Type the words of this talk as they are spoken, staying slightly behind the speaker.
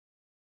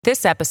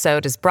This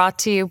episode is brought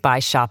to you by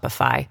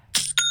Shopify.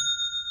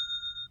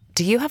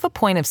 Do you have a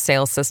point of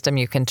sale system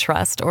you can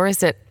trust, or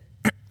is it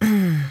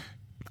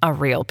a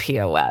real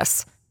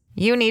POS?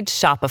 You need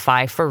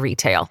Shopify for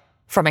retail.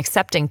 From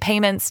accepting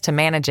payments to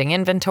managing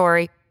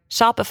inventory,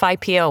 Shopify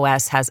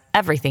POS has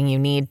everything you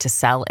need to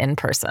sell in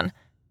person.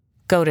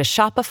 Go to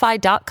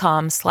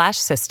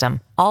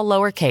shopify.com/system, all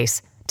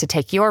lowercase, to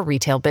take your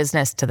retail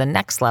business to the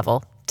next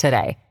level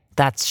today.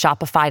 That's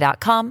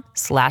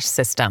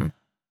shopify.com/system.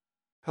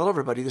 Hello,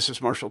 everybody. This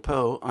is Marshall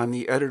Poe. I'm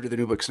the editor of the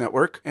New Books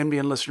Network.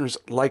 NBN listeners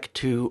like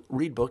to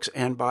read books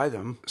and buy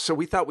them. So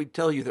we thought we'd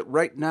tell you that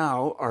right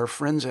now, our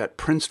friends at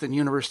Princeton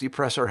University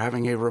Press are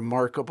having a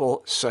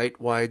remarkable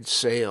site-wide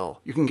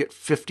sale. You can get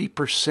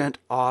 50%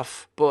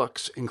 off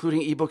books,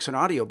 including ebooks and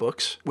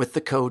audiobooks, with the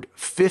code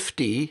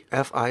 50,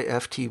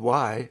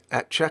 F-I-F-T-Y,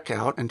 at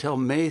checkout until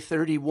May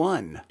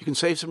 31. You can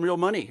save some real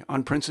money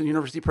on Princeton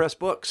University Press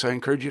books. I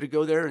encourage you to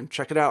go there and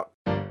check it out.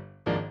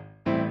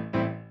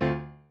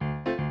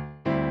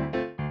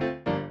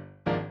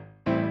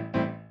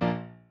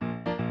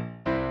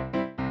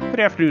 Good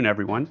afternoon,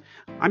 everyone.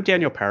 I'm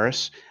Daniel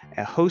Paris,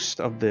 a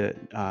host of the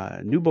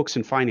New Books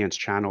in Finance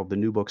channel of the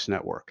New Books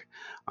Network.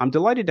 I'm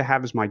delighted to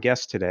have as my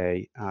guest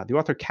today the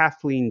author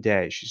Kathleen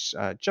Day. She's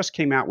just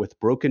came out with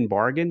Broken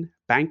Bargain,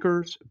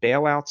 Bankers,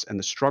 Bailouts, and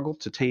the Struggle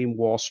to Tame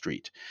Wall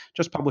Street,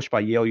 just published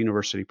by Yale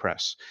University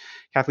Press.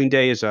 Kathleen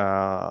Day is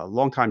a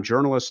longtime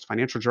journalist,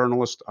 financial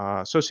journalist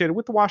associated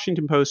with the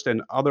Washington Post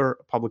and other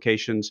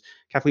publications.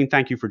 Kathleen,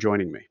 thank you for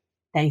joining me.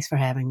 Thanks for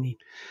having me.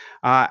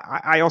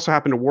 I also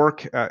happen to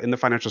work in the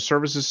financial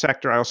services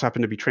sector. I also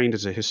happen to be trained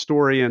as a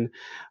historian.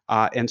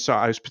 And so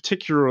I was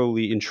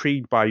particularly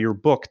intrigued by your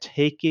book,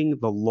 Taking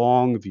the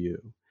Long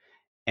View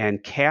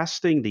and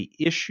casting the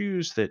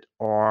issues that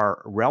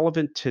are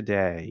relevant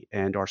today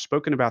and are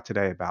spoken about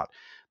today about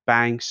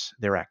banks,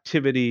 their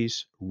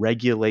activities,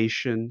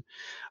 regulation,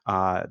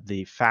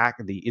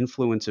 the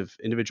influence of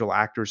individual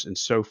actors and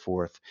so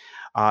forth,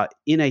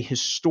 in a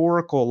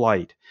historical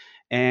light.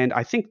 And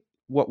I think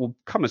what will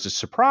come as a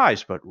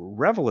surprise, but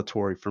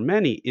revelatory for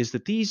many, is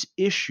that these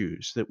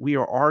issues that we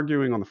are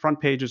arguing on the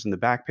front pages and the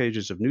back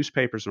pages of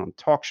newspapers and on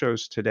talk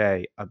shows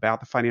today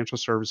about the financial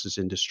services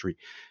industry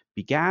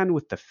began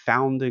with the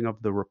founding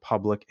of the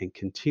Republic and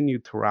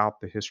continued throughout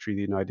the history of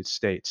the United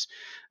States.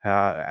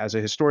 As a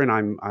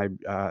historian, I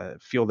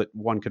feel that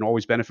one can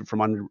always benefit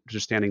from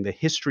understanding the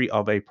history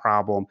of a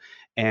problem,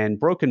 and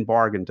Broken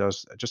Bargain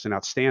does just an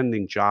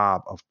outstanding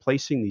job of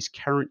placing these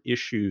current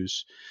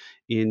issues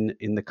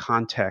in the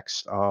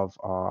context of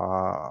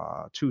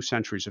 2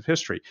 centuries of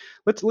history.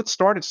 Let's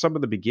start at some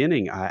of the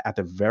beginning. At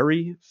the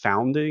very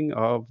founding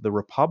of the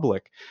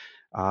Republic,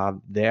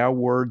 there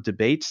were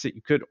debates that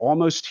you could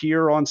almost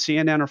hear on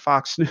CNN or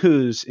Fox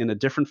News in a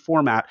different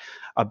format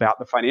about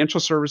the financial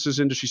services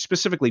industry,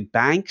 specifically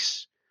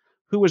banks,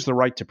 who has the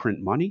right to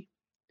print money,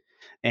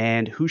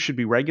 and who should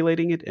be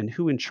regulating it, and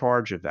who in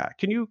charge of that.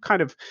 Can you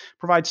kind of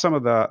provide some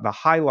of the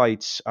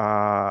highlights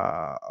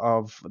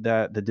of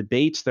the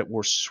debates that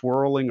were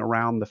swirling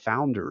around the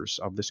founders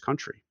of this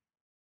country?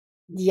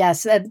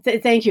 Yes,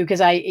 thank you, because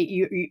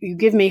you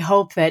give me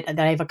hope that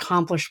I've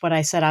accomplished what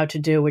I set out to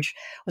do, which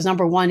was,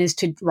 number one, is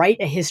to write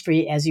a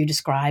history as you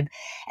describe,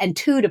 and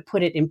 2, to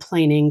put it in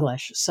plain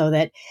English so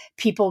that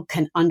people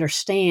can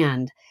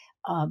understand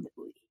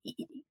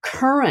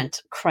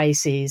current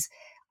crises.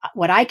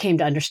 What I came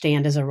to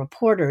understand as a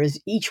reporter is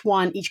each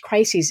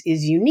crisis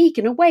is unique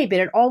in a way,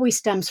 but it always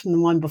stems from the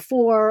one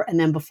before, and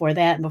then before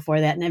that, and before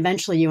that. And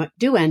eventually you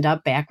do end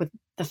up back with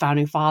the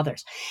founding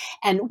fathers.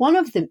 And one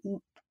of the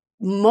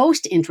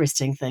most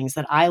interesting things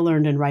that I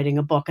learned in writing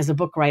a book, as a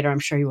book writer, I'm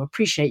sure you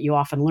appreciate, you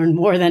often learn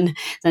more than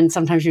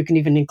sometimes you can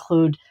even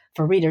include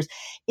for readers,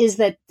 is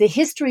that the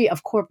history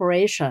of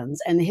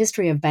corporations and the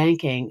history of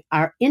banking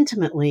are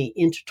intimately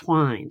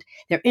intertwined.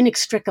 They're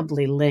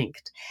inextricably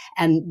linked.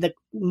 And the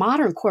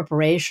modern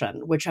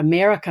corporation, which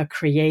America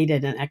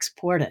created and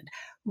exported,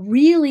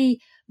 really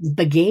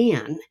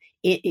began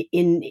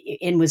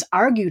and was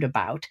argued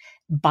about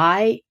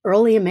by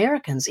early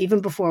Americans, even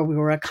before we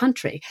were a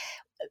country.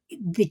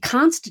 The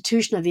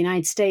Constitution of the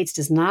United States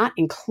does not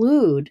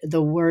include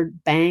the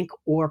word bank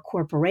or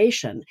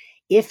corporation.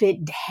 If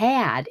it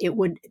had,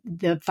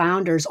 the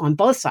founders on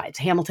both sides,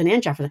 Hamilton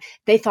and Jefferson,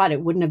 they thought it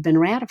wouldn't have been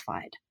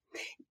ratified.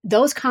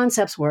 Those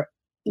concepts were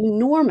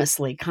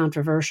enormously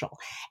controversial.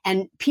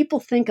 And people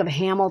think of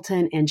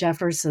Hamilton and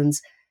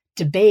Jefferson's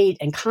debate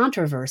and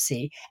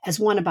controversy as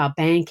one about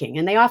banking.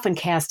 And they often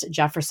cast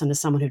Jefferson as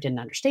someone who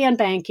didn't understand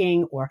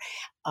banking,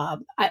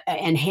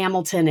 and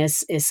Hamilton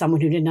as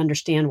someone who didn't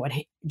understand what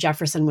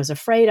Jefferson was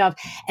afraid of.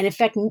 And in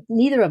fact,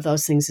 neither of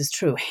those things is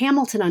true.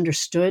 Hamilton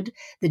understood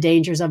the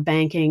dangers of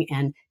banking,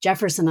 and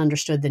Jefferson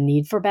understood the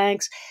need for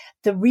banks.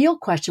 The real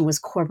question was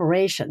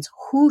corporations.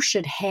 Who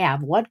should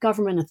have what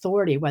government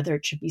authority, whether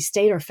it should be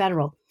state or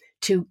federal,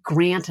 to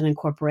grant an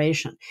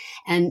incorporation?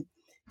 And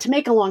to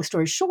make a long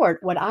story short,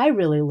 what I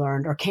really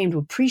learned or came to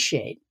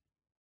appreciate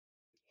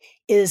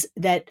is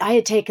that I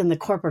had taken the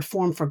corporate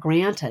form for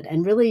granted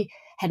and really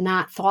had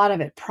not thought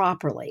of it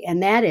properly.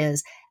 And that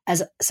is,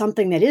 as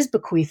something that is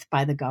bequeathed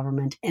by the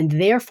government, and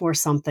therefore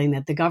something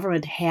that the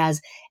government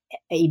has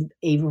a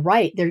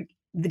right.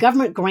 The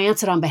government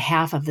grants it on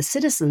behalf of the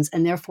citizens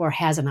and therefore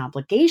has an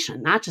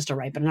obligation, not just a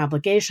right, but an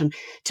obligation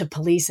to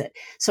police it.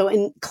 So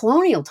in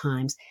colonial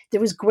times,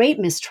 there was great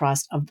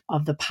mistrust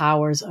of the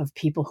powers of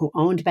people who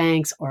owned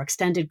banks or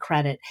extended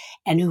credit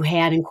and who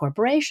had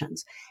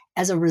incorporations.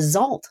 As a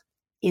result,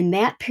 in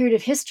that period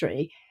of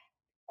history,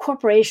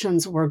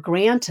 incorporations were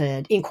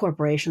granted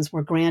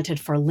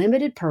for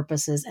limited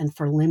purposes and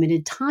for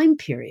limited time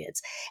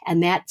periods.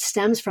 And that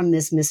stems from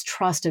this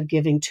mistrust of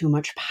giving too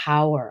much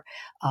power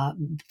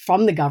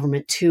from the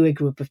government to a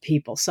group of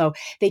people. So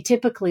they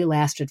typically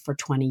lasted for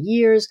 20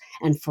 years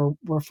and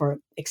were for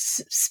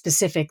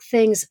specific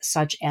things,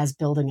 such as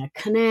building a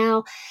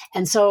canal.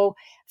 And so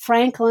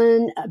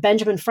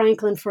Benjamin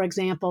Franklin, for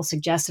example,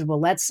 suggested,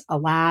 well, let's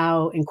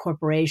allow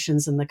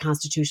incorporations in the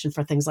Constitution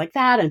for things like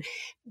that. And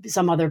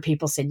some other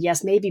people said,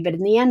 yes, maybe. But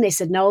in the end, they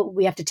said, no,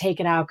 we have to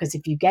take it out, because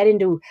if you get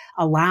into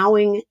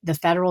allowing the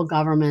federal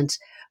government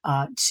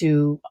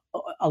to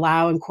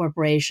allow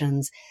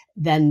incorporations,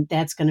 then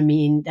that's going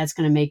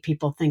to make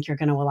people think you're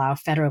going to allow a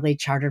federally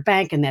chartered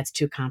bank, and that's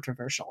too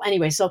controversial.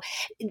 Anyway, so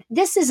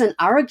this is an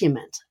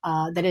argument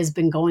that has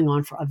been going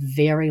on for a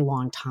very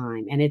long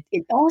time, and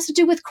it all has to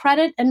do with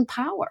credit and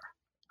power.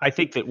 I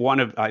think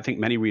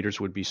many readers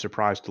would be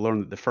surprised to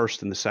learn that the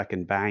first and the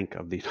second Bank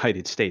of the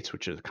United States,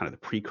 which are kind of the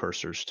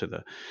precursors to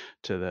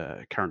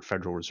the current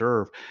Federal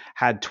Reserve,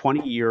 had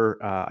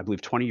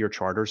 20-year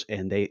charters,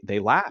 and they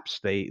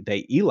lapsed,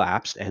 they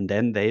elapsed, and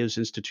then those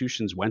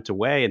institutions went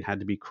away and had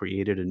to be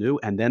created anew,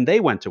 and then they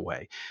went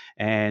away,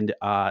 and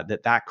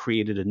that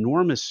created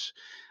enormous.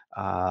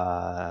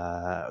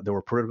 There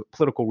were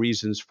political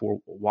reasons for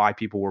why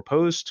people were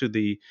opposed to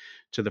the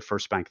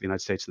first Bank of the United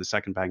States and the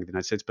second Bank of the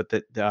United States, but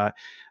that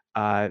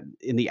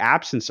in the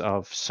absence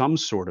of some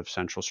sort of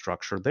central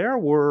structure, there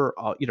were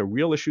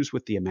real issues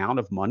with the amount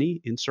of money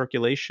in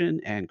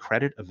circulation and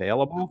credit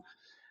available,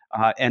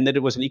 and that it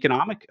was an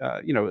economic,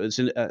 an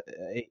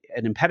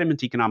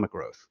impediment to economic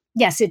growth.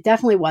 Yes, it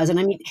definitely was. And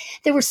I mean,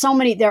 there are so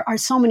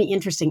many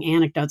interesting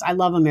anecdotes. I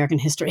love American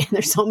history, and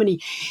there's so many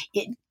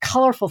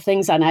colorful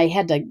things, and I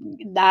had to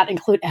not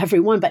include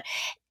everyone, but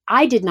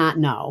I did not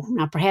know,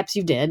 now perhaps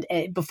you did,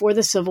 before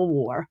the Civil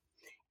War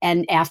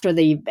and after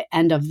the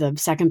end of the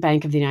Second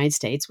Bank of the United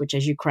States, which,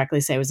 as you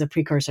correctly say, was a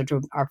precursor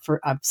to our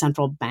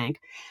central bank,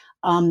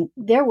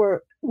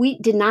 we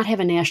did not have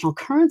a national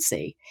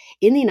currency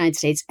in the United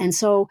States. And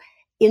so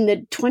in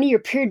the 20-year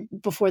period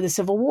before the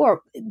Civil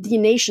War, the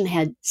nation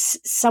had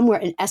somewhere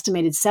an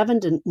estimated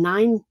 7,000 to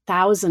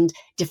 9,000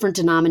 different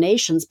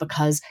denominations,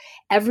 because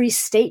every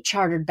state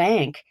chartered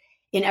bank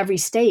in every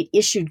state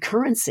issued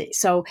currency.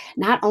 So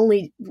not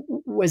only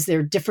was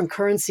there different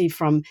currency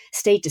from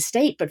state to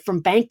state, but from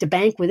bank to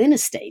bank within a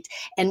state.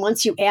 And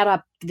once you add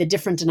up the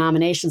different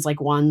denominations,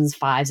 like ones,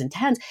 fives, and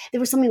tens,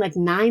 there was something like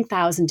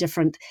 9,000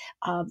 different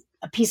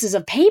pieces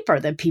of paper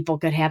that people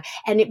could have.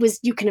 And it was,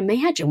 you can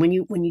imagine, when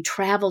you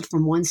traveled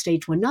from one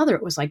state to another,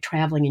 it was like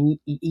traveling, and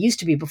it used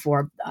to be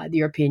before the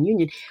European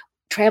Union,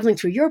 traveling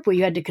through Europe, where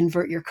you had to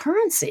convert your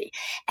currency.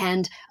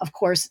 And of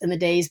course, in the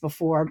days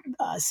before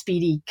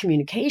speedy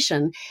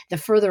communication, the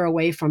further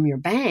away from your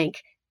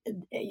bank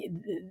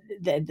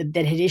that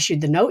had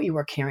issued the note you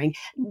were carrying,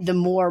 the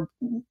more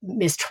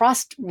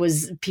mistrust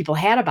people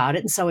had about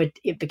it. And so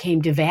it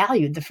became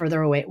devalued the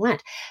further away it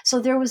went. So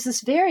there was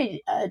this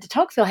de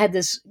Tocqueville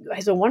has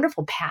a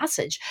wonderful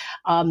passage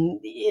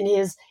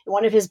in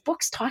one of his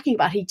books talking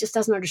about, he just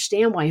doesn't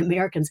understand why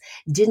Americans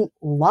didn't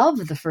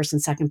love the First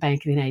and Second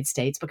Bank of the United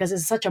States, because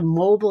it's such a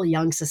mobile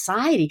young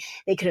society.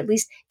 They could at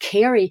least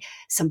carry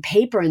some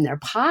paper in their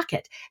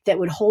pocket that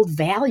would hold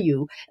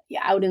value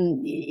out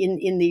in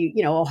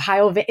the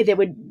Ohio,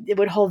 it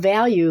would hold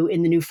value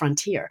in the new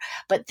frontier.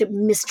 But the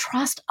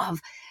mistrust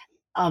of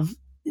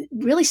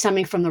really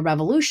stemming from the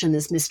Revolution,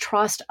 this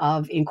mistrust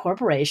of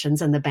incorporations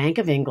and the Bank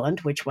of England,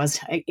 which was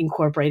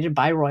incorporated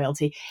by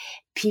royalty,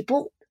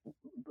 people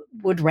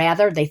would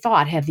rather, they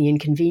thought, have the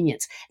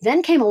inconvenience.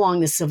 Then came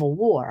along the Civil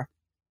War,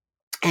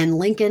 and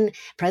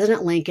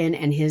President Lincoln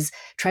and his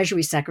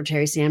Treasury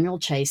Secretary Samuel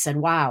Chase said,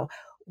 wow,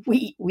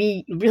 we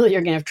really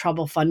are going to have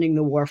trouble funding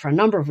the war for a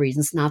number of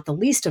reasons, not the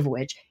least of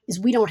which is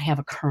we don't have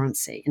a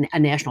currency, a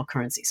national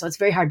currency. So it's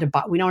very hard to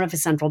buy. We don't have a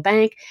central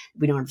bank.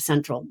 We don't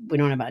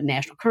have a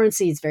national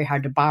currency. It's very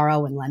hard to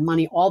borrow and lend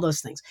money, all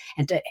those things,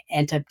 and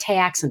to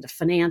tax and to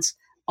finance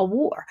a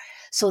war.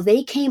 So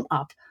they came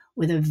up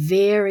with a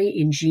very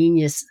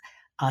ingenious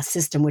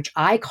system, which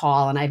I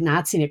call, and I've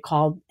not seen it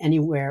called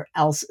anywhere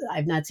else.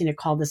 I've not seen it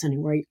called this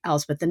anywhere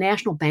else, but the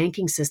national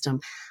banking system,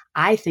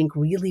 I think,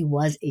 really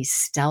was a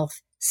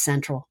stealth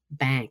central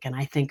bank. And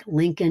I think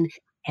Lincoln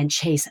and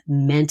Chase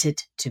meant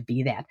it to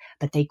be that,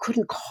 but they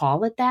couldn't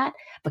call it that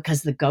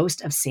because the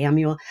ghost of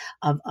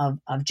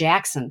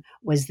Jackson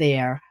was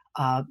there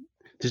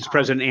This is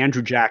President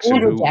Andrew Jackson,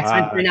 Andrew who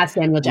Jackson, not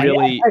Samuel Jackson.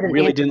 really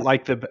Andrew. didn't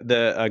like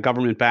the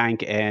government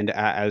bank, and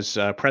as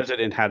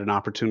president had an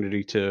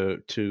opportunity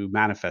to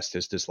manifest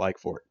his dislike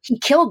for it. He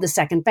killed the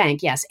second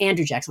bank. Yes,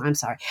 Andrew Jackson. I'm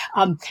sorry.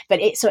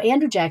 So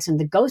Andrew Jackson,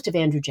 the ghost of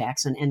Andrew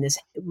Jackson, and this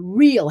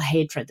real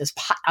hatred, this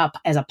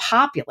as a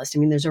populist. I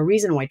mean, there's a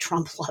reason why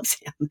Trump loves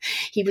him.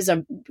 He was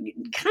a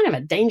kind of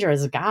a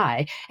dangerous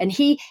guy, and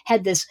he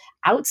had this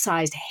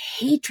outsized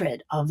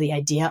hatred of the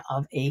idea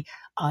of a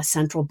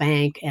central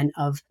bank, and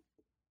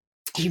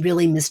he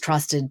really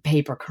mistrusted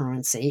paper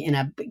currency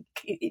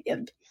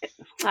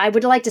I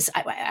would like to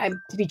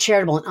be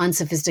charitable, an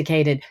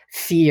unsophisticated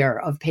fear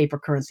of paper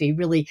currency. He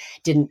really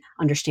didn't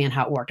understand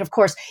how it worked. Of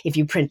course, if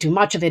you print too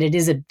much of it, it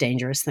is a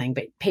dangerous thing,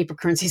 but paper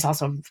currency is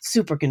also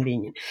super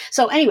convenient.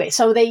 So anyway,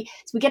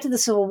 we get to the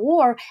Civil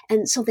War,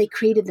 and so they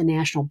created the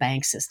national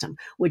bank system,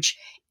 which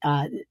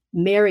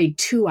married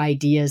two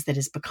ideas that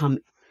has become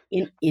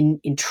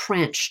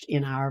entrenched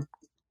in our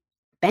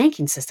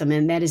banking system,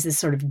 and that is this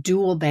sort of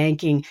dual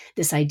banking,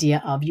 this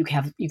idea of you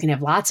can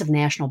have lots of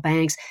national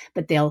banks,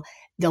 but there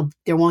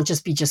won't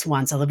just be just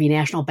one, so there'll be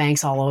national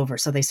banks all over,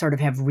 so they sort of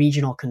have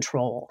regional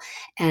control,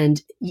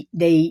 and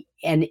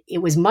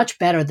it was much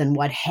better than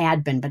what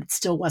had been, but it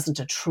still wasn't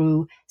a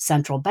true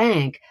central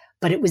bank,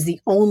 but it was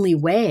the only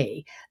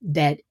way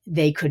that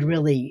they could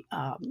really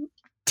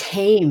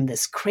tame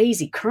this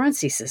crazy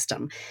currency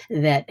system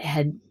that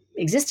had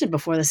existed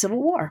before the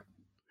Civil War.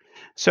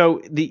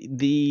 So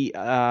the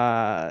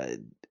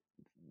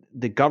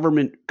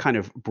government kind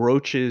of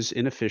broaches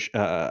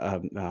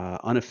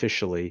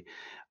unofficially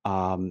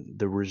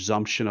the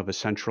resumption of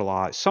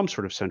some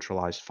sort of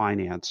centralized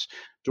finance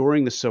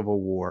during the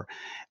Civil War.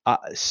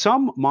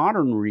 Some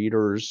modern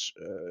readers,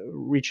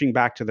 reaching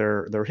back to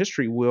their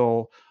history,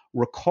 will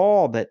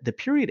recall that the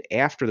period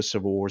after the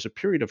Civil War is a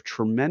period of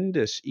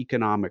tremendous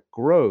economic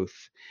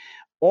growth,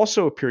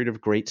 also a period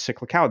of great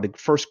cyclicality. The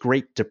first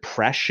Great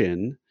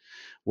Depression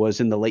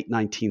was in the late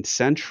 19th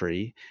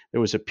century.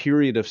 There was a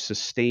period of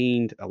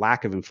sustained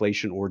lack of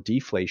inflation or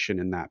deflation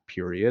in that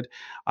period.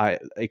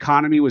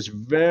 Economy was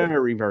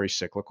very, very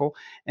cyclical.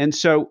 And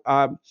so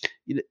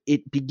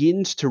it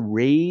begins to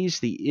raise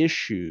the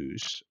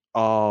issues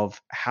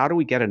of how do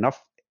we get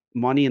enough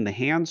money in the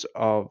hands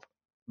of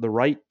the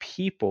right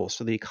people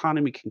so the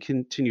economy can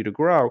continue to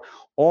grow,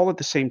 all at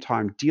the same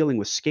time dealing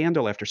with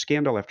scandal after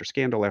scandal after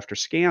scandal after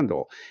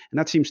scandal. And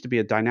that seems to be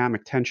a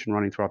dynamic tension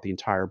running throughout the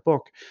entire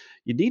book.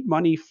 You need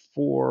money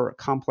for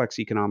complex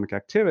economic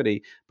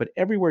activity, but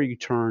everywhere you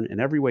turn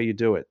and every way you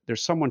do it,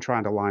 there's someone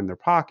trying to line their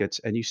pockets.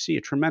 And you see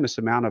a tremendous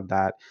amount of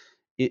that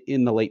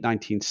in the late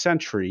 19th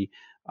century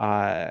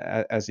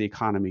as the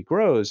economy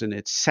grows, and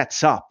it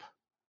sets up,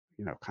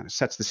 kind of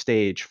sets the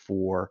stage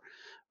for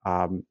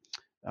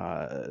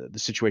the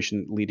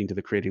situation leading to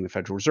the creating the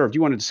Federal Reserve. Do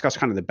you want to discuss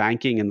kind of the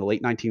banking in the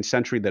late 19th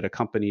century that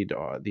accompanied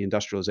the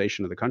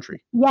industrialization of the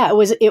country? Yeah,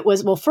 it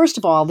was. Well, first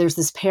of all, there's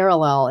this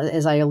parallel,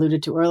 as I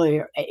alluded to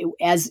earlier,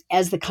 as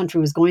the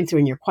country was going through,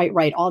 and you're quite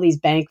right, all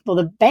these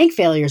the bank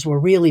failures were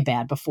really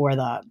bad before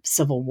the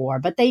Civil War,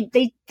 but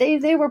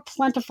they were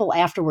plentiful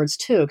afterwards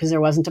too, because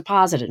there wasn't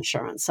deposit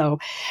insurance. So,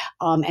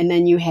 and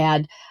then you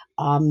had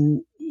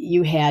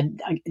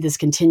this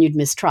continued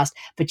mistrust,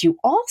 but you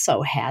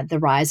also had the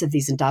rise of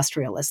these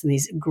industrialists and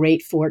these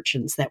great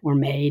fortunes that were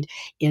made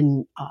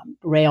in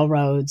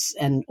railroads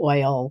and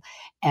oil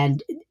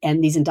and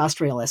these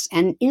industrialists,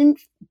 and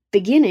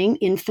beginning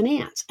in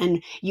finance.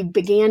 And you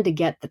began to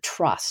get the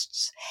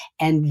trusts,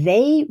 and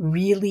they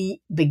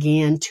really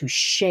began to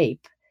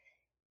shape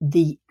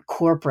the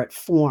corporate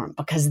form,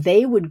 because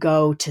they would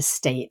go to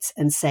states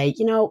and say,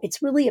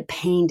 it's really a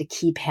pain to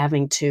keep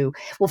having to,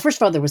 well, first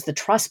of all, there was the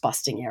trust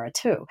busting era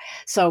too.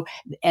 So,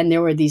 and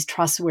there were these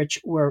trusts which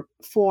were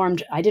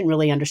formed. I didn't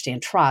really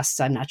understand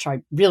trusts. I'm not sure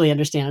I really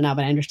understand it now,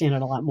 but I understand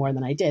it a lot more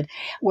than I did,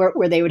 where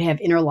they would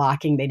have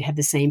interlocking, they'd have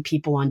the same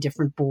people on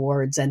different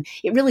boards. And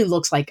it really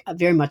looks like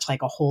very much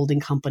like a holding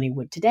company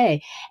would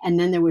today. And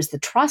then there was the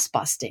trust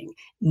busting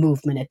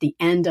movement at the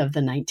end of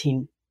the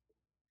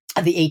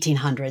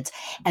 1800s.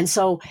 And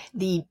so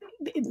the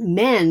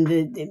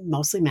men,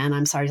 mostly men,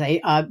 I'm sorry to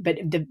say, but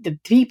the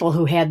people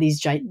who had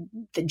these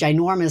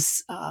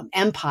ginormous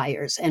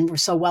empires and were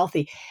so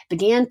wealthy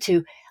began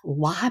to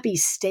lobby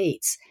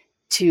states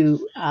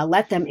to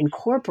let them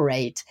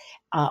incorporate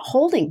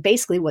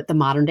basically what the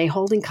modern day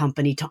holding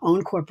company, to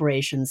own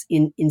corporations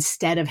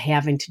instead of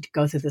having to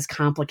go through this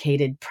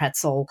complicated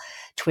pretzel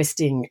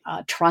twisting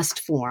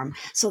trust form.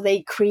 So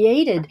they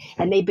created,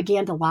 and they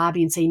began to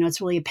lobby and say,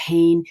 it's really a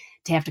pain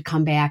to have to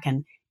come back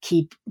and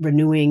keep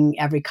renewing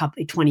every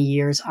 20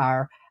 years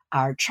our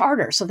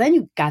charter. So then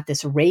you got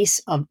this race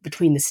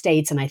between the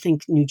states, and I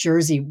think New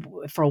Jersey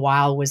for a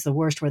while was the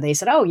worst, where they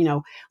said,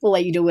 we'll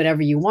let you do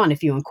whatever you want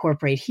if you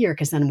incorporate here,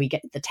 because then we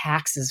get the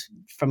taxes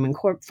from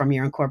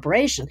your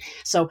incorporation.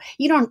 So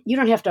you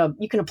don't have to,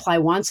 you can apply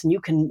once and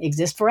you can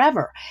exist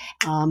forever.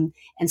 And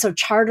so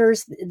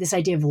charters, this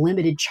idea of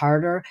limited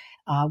charter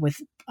with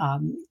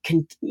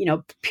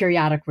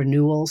periodic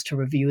renewals to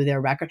review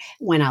their record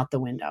went out the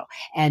window.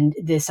 And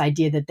this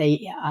idea that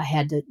they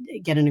had to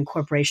get an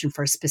incorporation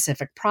for a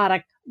specific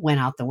product went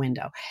out the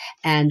window.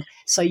 And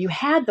so you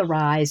had the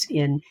rise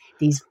in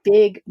these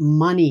big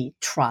money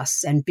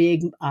trusts and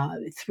big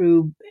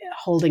through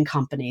holding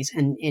companies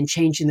and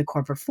changing the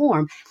corporate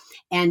form.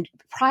 And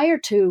prior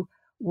to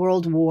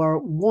World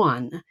War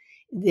I,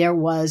 there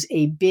was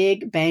a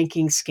big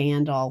banking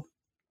scandal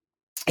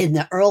in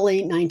the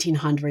early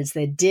 1900s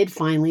that did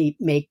finally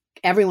make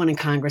everyone in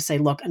Congress say,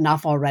 look,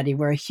 enough already.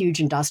 We're a huge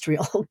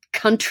industrial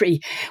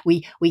country.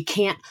 We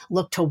can't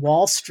look to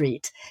Wall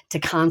Street to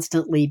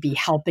constantly be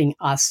helping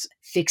us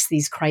fix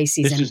these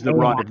crises. This is the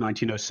run of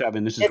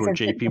 1907. This is where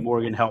J.P.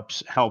 Morgan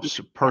helps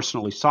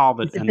personally solve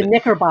it. And the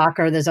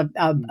Knickerbocker, there's a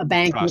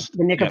bank, trust.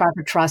 The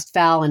Knickerbocker Trust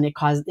fell, and it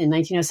caused in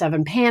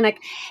 1907 panic,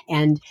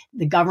 and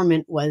the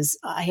government was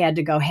had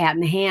to go hat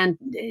in hand,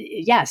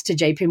 to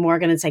J.P.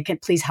 Morgan and say,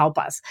 please help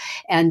us.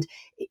 And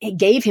it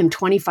gave him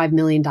 $25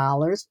 million,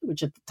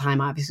 which at the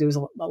time obviously was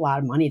a lot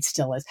of money. It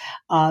still is.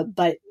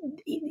 But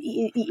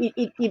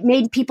it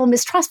made people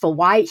mistrustful.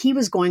 Why he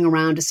was going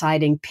around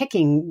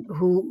picking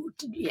who,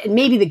 and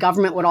maybe the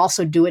government would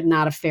also do it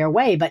not a fair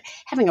way, but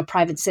having a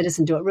private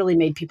citizen do it really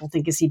made people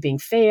think, is he being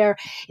fair?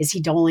 Is he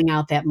doling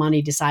out that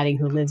money, deciding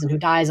who lives and who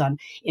dies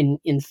in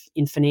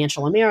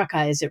financial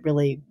America? Is it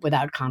really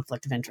without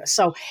conflict of interest?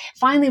 So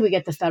finally we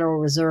get the Federal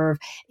Reserve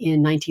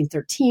in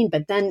 1913,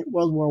 but then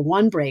World War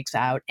I breaks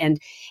out, and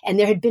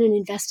there had been an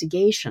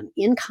investigation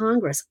in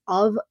Congress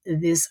of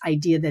this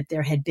idea that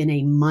there had been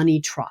a money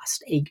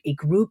trust, a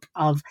group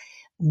of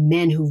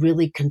men who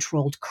really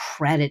controlled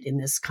credit in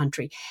this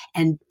country.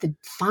 And the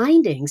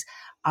findings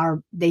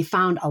they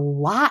found a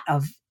lot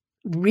of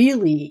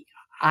really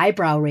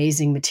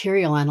eyebrow-raising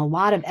material and a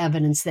lot of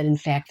evidence that, in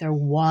fact, there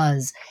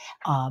was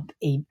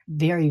a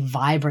very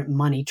vibrant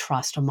money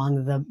trust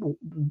among the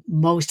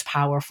most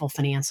powerful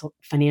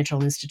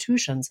financial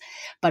institutions.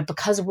 But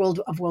because of World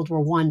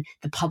War I,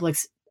 the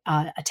public's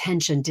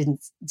attention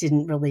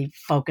didn't really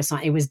focus on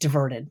it. It was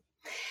diverted.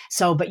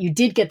 So, but you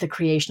did get the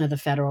creation of the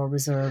Federal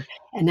Reserve,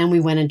 and then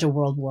we went into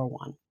World War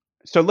I.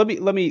 So let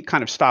me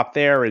kind of stop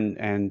there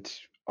and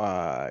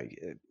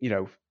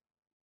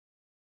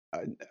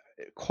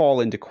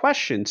call into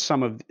question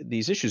some of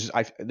these issues.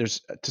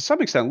 There's to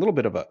some extent a little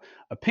bit of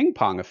a ping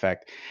pong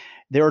effect.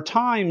 There are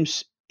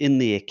times in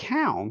the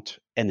account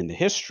and in the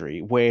history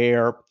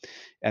where,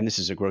 and this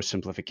is a gross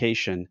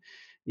simplification,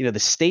 the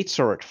states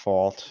are at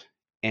fault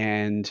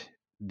and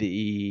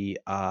the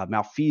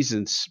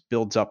malfeasance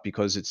builds up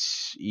because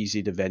it's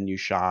easy to venue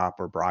shop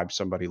or bribe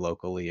somebody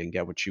locally and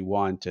get what you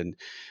want. And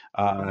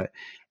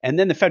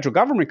then the federal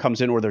government comes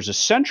in, or there's a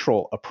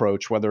central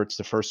approach, whether it's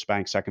the first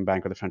bank, second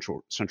bank, or the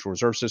Central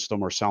Reserve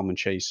System, or Salmon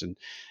Chase and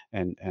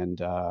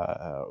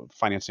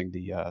financing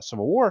the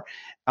Civil War.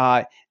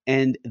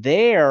 And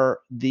there,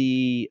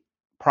 the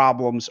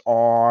problems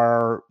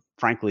are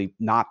frankly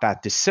not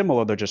that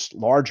dissimilar. They're just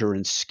larger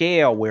in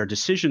scale, where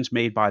decisions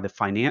made by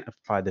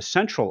the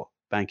central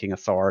banking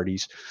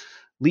authorities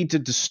lead to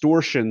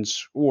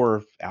distortions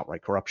or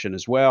outright corruption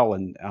as well,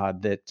 and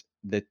that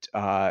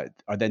are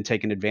then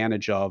taken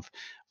advantage of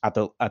at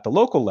the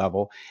local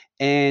level.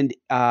 And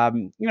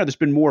there's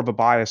been more of a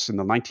bias in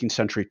the 19th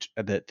century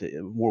that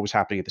more was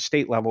happening at the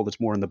state level. There's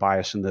more in the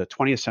bias in the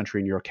 20th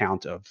century in your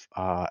account of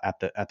at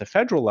the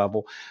federal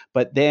level.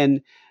 But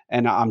then,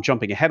 and I'm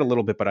jumping ahead a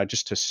little bit, but I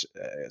just to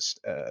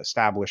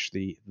establish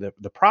the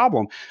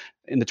problem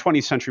in the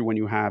 20th century, when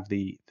you have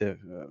the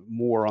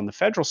more on the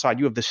federal side,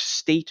 you have the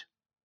state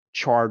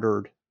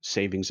chartered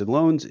savings and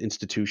loans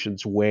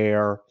institutions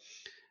where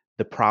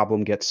the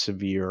problem gets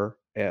severe.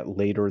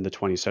 Later in the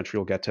 20th century,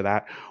 we'll get to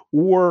that,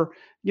 or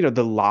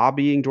the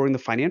lobbying during the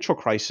financial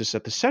crisis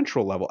at the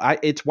central level.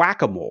 It's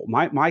whack-a-mole.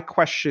 My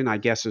question, I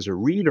guess, as a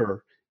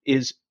reader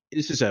is,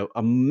 this is a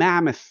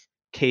mammoth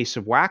case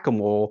of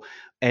whack-a-mole,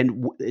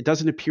 and it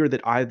doesn't appear that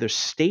either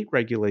state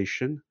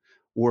regulation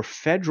or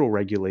federal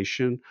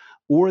regulation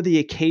or the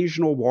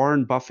occasional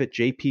Warren Buffett,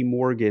 J.P.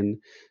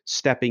 Morgan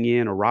stepping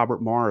in, or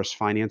Robert Morris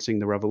financing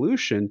the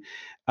revolution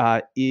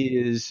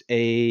is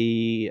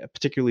a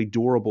particularly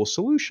durable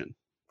solution.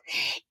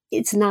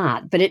 It's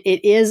not, but it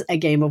is a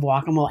game of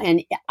whack-a-mole.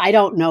 And I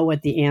don't know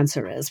what the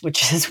answer is,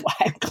 which is why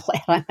I'm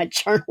glad I'm a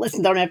journalist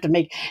and don't have to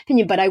make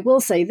opinion. But I will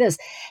say this,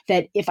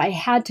 that if I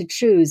had to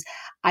choose,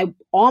 I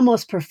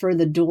almost prefer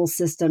the dual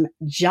system,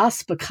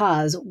 just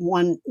because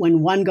when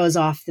one goes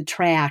off the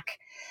track,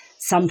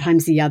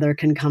 sometimes the other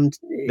can come.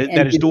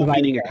 That is dual,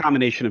 meaning a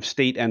combination of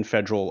state and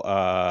federal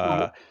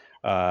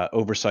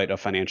oversight of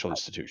financial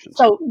institutions.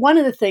 So one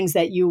of the things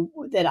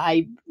that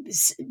I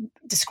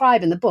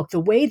describe in the book, the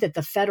way that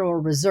the Federal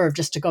Reserve,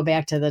 just to go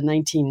back to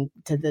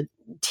the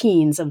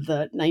teens of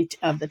the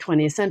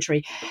 20th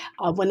century,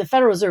 when the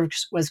Federal Reserve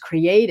was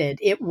created,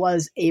 it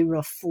was a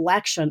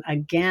reflection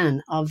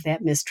again of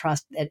that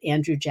mistrust that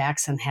Andrew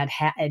Jackson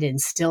had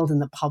instilled in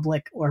the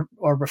public, or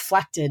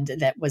reflected,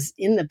 that was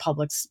in the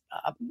public's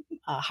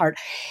Hart.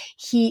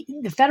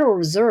 The Federal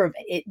Reserve,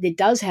 it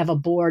does have a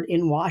board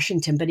in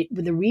Washington, but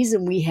the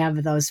reason we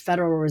have those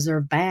Federal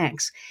Reserve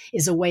banks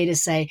is a way to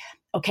say,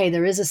 okay,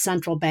 there is a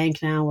central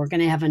bank now. We're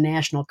going to have a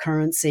national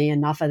currency,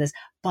 enough of this,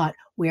 but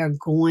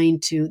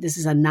this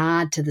is a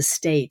nod to the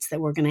states that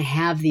we're going to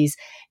have these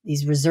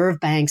reserve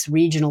banks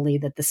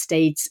regionally, that the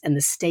states and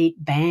the state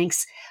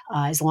banks,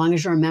 as long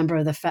as you're a member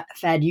of the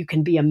Fed, you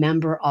can be a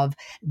member of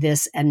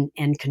this and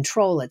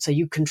control it. So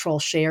you control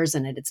shares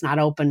in it. It's not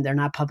open. They're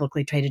not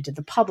publicly traded to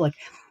the public.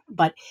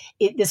 But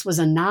this was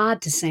a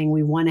nod to saying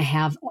we want to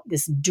have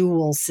this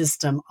dual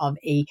system of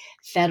a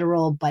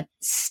federal but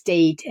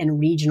state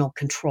and regional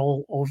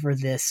control over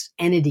this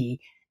entity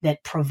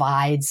that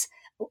provides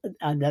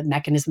the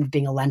mechanism of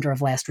being a lender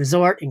of last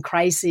resort in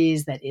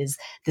crises. That is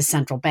the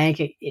central bank.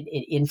 It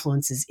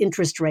influences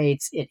interest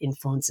rates. It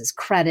influences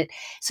credit.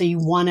 So you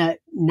want to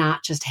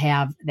not just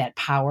have that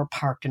power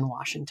parked in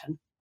Washington.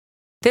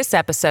 This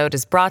episode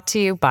is brought to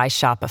you by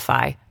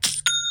Shopify.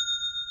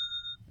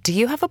 Do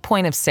you have a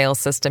point of sale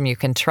system you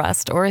can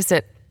trust, or is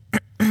it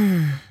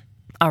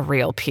a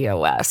real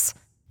POS?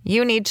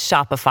 You need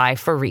Shopify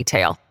for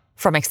retail.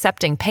 From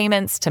accepting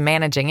payments to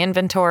managing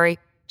inventory,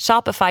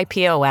 Shopify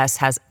POS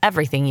has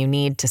everything you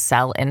need to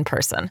sell in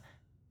person.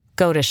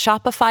 Go to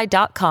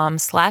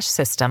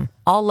shopify.com/system,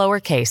 all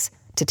lowercase,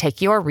 to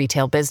take your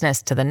retail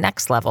business to the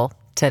next level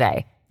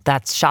today.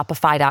 That's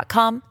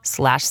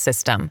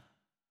shopify.com/system.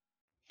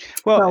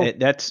 Well,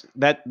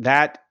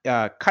 that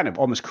kind of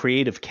almost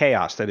creative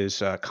chaos that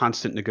is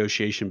constant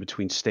negotiation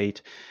between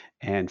state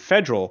and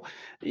federal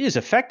is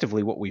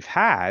effectively what we've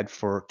had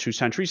for 2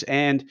 centuries.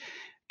 And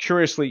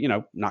curiously,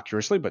 not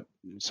curiously, but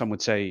some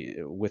would say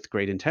with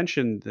great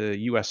intention, the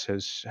U.S.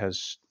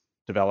 has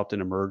developed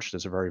and emerged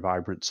as a very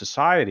vibrant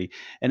society.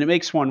 And it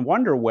makes one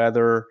wonder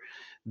whether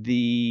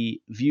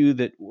the view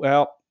that,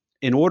 well,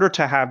 in order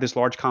to have this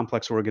large,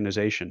 complex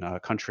organization,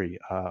 country,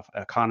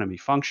 economy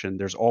function,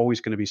 there's always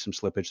going to be some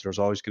slippage. There's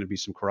always going to be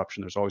some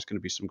corruption. There's always going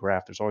to be some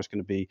graft. There's always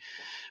going to be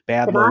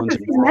bad loans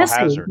and moral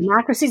hazard.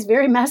 Democracy's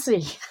very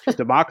messy.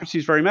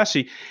 Democracy's very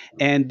messy.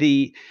 And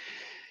the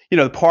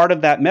part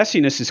of that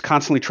messiness is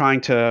constantly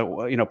trying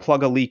to,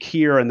 plug a leak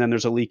here and then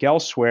there's a leak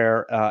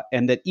elsewhere.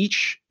 And that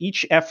each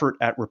effort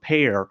at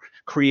repair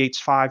creates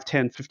 5,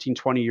 10, 15,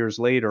 20 years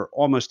later,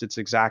 almost its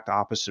exact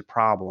opposite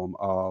problem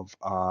of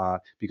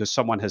because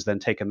someone has then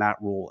taken that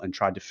rule and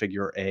tried to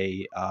figure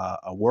a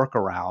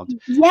workaround.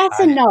 Yes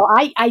and no.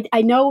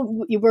 I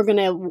know we're going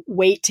to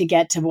wait to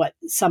get to what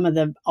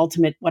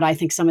I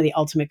think some of the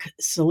ultimate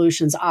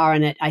solutions are.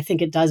 And I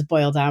think it does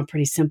boil down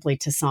pretty simply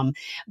to some.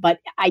 But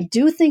I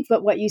do think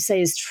that what you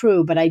say is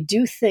true, but I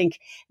do think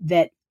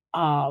that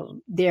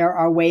there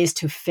are ways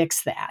to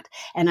fix that.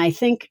 And I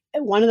think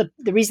one of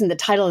the reason the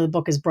title of the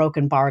book is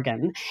Broken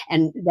Bargain,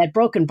 and that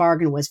broken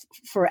bargain was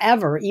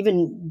forever,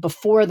 even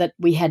before that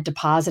we had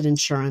deposit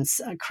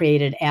insurance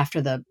created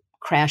after the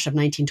crash of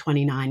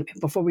 1929,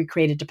 before we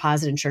created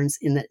deposit insurance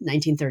in the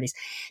 1930s,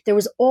 there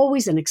was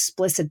always an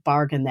explicit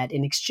bargain that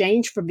in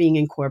exchange for being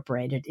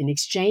incorporated, in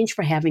exchange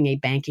for having a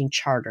banking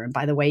charter, and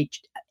by the way,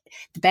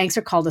 the banks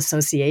are called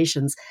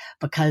associations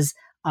because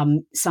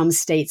some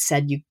states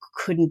said you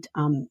couldn't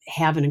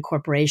have an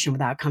incorporation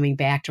without coming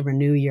back to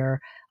renew your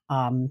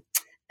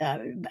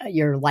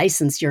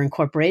license, your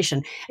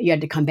incorporation. You had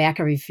to come back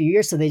every few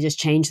years, so they just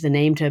changed the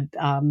name to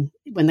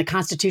when the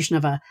Constitution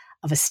of a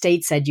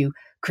state said you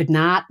could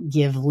not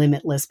give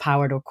limitless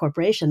power to a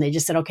corporation. They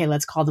just said, okay,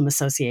 let's call them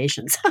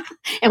associations,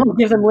 and we'll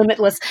give them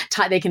limitless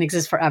time. They can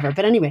exist forever.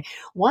 But anyway,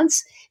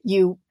 once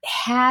you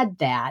had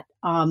that.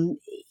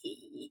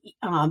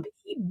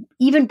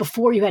 Even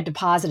before you had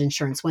deposit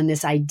insurance, when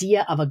this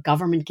idea of a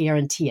government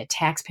guarantee, a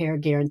taxpayer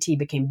guarantee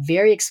became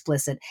very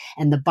explicit,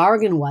 and the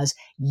bargain was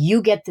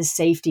you get the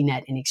safety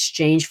net in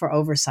exchange for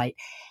oversight,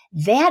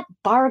 that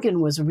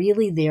bargain was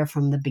really there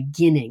from the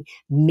beginning,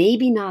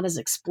 maybe not as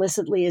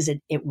explicitly as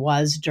it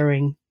was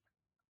during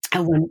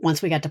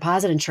once we got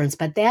deposit insurance,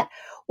 but that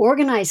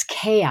organized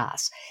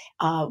chaos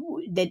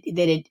that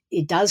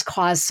it does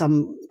cause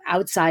some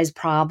outsized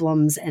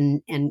problems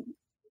and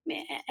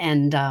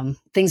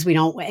things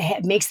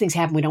makes things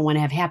happen we don't want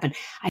to have happen.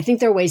 I think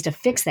there are ways to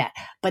fix that,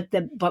 but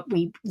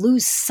we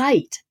lose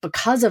sight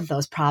because of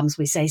those problems.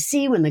 We say,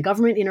 see, when the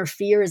government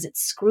interferes, it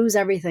screws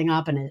everything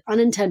up and it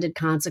unintended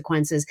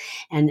consequences.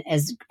 And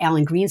as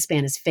Alan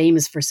Greenspan is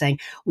famous for saying,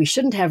 we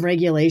shouldn't have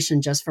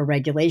regulation just for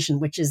regulation,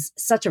 which is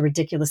such a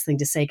ridiculous thing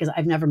to say because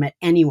I've never met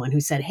anyone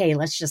who said, hey,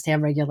 let's just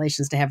have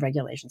regulations to have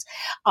regulations.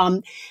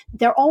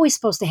 They're always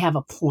supposed to have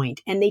a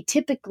point, and they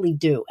typically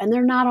do, and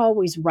they're not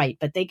always right,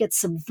 but they get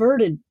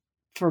subverted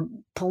for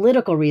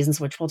political reasons,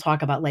 which we'll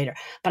talk about later.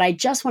 But I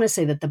just want to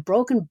say that the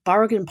broken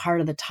bargain part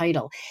of the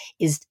title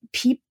is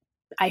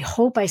I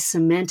hope I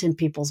cement in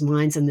people's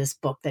minds in this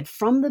book that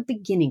from the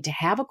beginning, to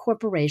have a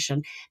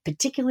corporation,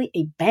 particularly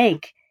a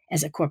bank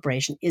as a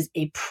corporation, is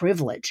a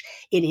privilege.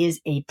 It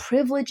is a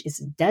privilege. It's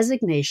a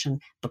designation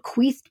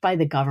bequeathed by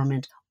the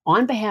government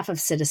on behalf of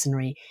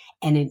citizenry.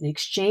 And in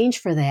exchange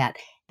for that,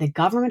 the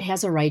government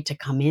has a right to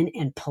come in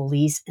and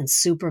police and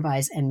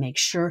supervise and make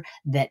sure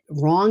that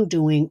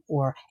wrongdoing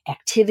or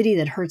activity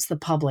that hurts the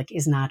public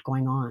is not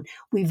going on.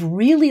 We've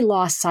really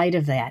lost sight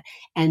of that.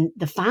 And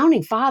the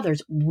founding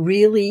fathers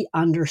really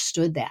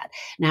understood that.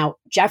 Now,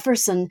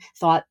 Jefferson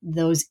thought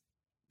those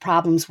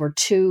problems were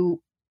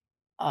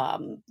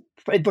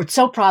were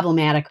so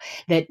problematic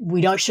that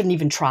we shouldn't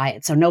even try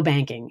it. So no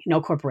banking, no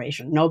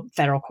corporation, no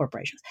federal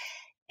corporations.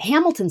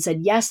 Hamilton said,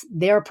 yes,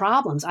 there are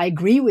problems. I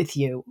agree with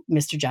you,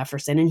 Mr.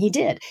 Jefferson. And he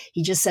did.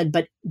 He just said,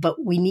 but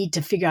we need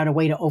to figure out a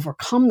way to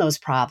overcome those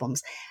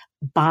problems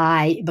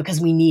because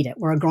we need it.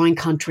 We're a growing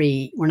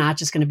country. We're not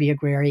just going to be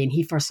agrarian.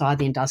 He foresaw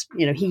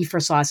he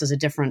foresaw us as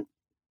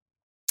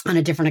on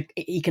a different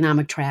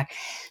economic track.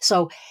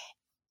 So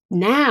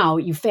now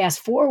you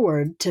fast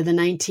forward to the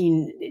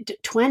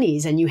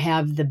 1920s and you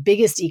have the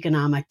biggest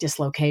economic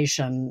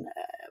dislocation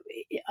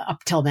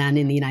up till then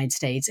in the United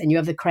States. And you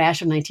have the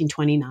crash of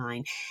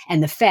 1929.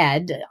 And the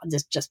Fed,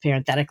 just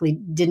parenthetically,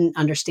 didn't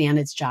understand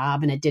its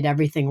job and it did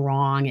everything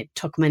wrong. It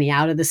took money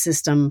out of the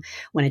system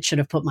when it should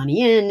have put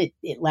money in.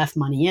 It left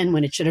money in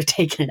when it should have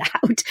taken it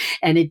out.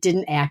 And it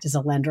didn't act as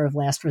a lender of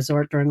last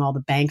resort during all the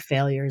bank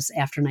failures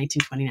after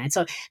 1929.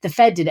 So the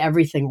Fed did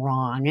everything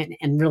wrong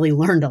and really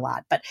learned a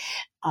lot. But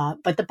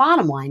the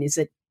bottom line is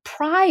that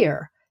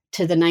prior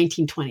to the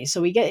 1920s.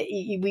 So we get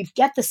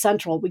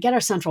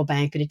our central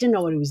bank, but it didn't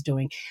know what it was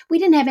doing. We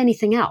didn't have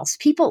anything else.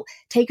 People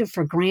take it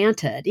for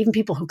granted. Even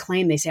people who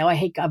claim, they say, oh, I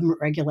hate government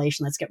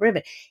regulation, let's get rid of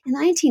it. In the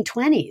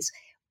 1920s,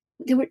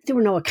 there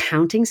were no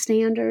accounting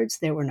standards.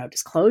 There were no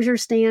disclosure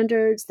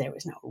standards. There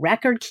was no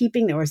record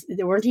keeping. There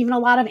weren't even a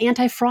lot of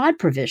anti-fraud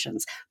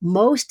provisions.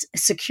 Most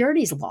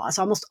securities laws,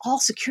 almost all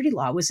security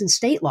law was in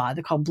state law.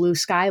 They're called blue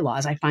sky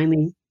laws. I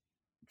finally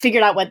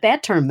figured out what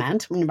that term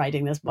meant when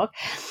writing this book.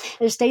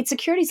 There's state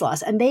securities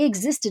laws, and they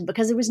existed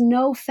because there were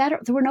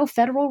no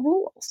federal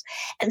rules.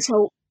 And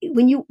so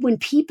when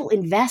people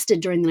invested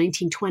during the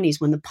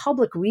 1920s, when the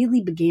public really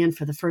began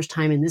for the first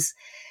time in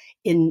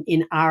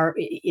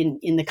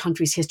the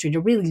country's history to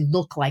really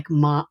look like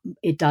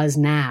it does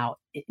now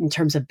in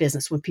terms of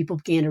business, when people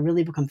began to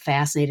really become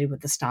fascinated with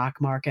the stock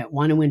market,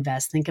 want to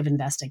invest, think of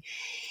investing,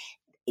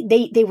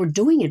 they were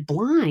doing it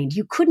blind.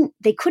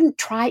 They couldn't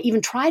try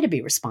to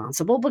be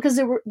responsible because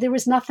there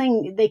was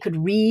nothing they could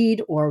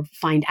read or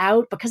find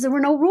out because there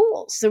were no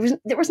rules. There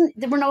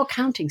were no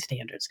accounting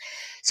standards.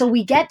 So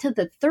we get to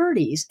the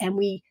 30s and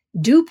we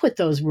do put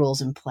those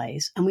rules in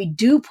place and we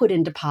do put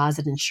in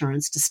deposit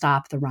insurance to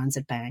stop the runs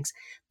at banks.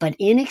 But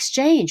in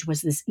exchange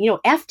was this,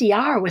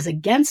 FDR was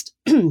against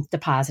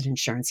deposit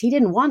insurance. He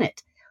didn't want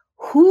it.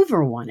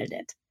 Hoover wanted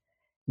it,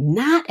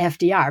 not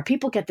FDR.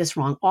 People get this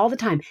wrong all the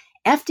time.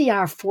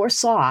 FDR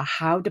foresaw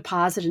how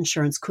deposit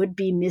insurance could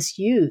be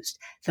misused,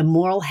 the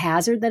moral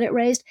hazard that it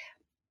raised.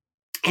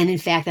 And in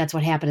fact, that's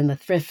what happened in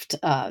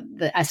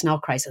the S&L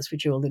crisis,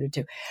 which you alluded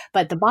to.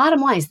 But the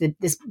bottom line is that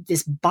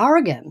this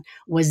bargain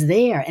was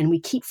there and we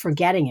keep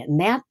forgetting it.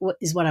 And that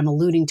is what I'm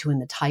alluding to in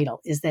the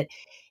title, is that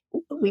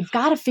we've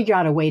got to figure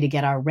out a way to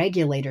get our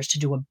regulators to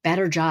do a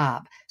better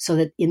job so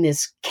that in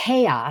this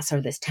chaos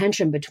or this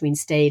tension between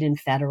state and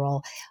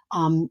federal,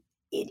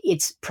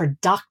 it's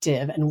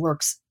productive and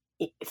works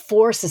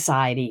for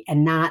society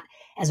and not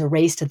as a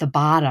race to the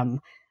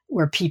bottom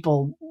where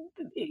people,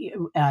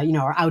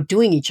 are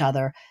outdoing each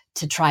other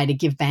to try to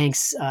give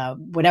banks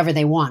whatever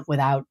they want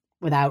without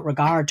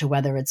regard to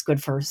whether it's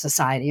good for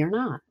society or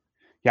not.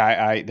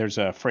 Yeah, there's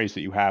a phrase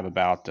that you have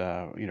about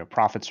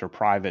profits are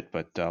private,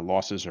 but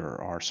losses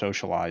are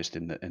socialized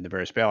in the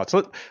various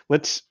bailouts.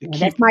 That's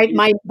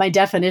my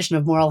definition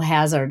of moral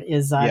hazard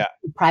is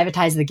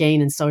privatize the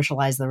gain and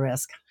socialize the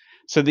risk.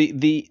 So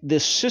the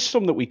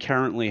system that we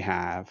currently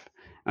have,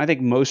 and I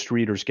think most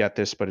readers get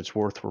this, but it's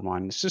worth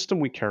reminding, the system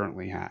we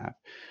currently have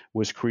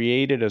was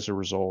created as a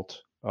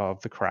result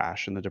of the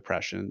crash and the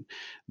depression.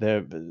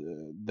 The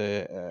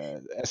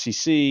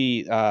SEC,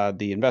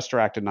 the Investor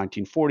Act in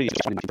 1940,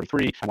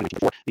 1933,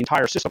 1934, the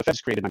entire system of the Fed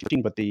is created in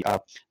 1915, but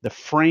the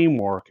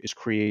framework is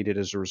created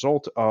as a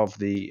result of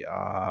the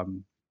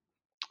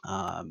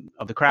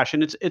crash,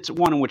 and it's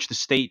one in which the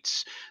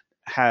states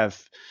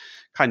have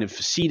kind of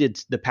ceded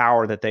the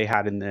power that they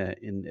had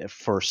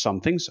for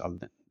some things, other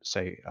than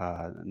say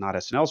not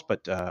S&Ls,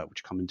 but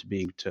which come into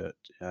being to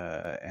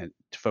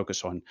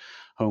focus on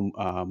home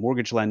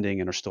mortgage lending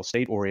and are still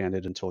state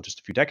oriented until just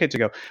a few decades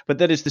ago. But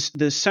that is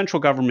the central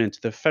government,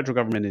 the federal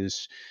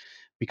government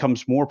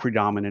becomes more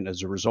predominant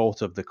as a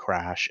result of the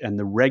crash, and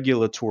the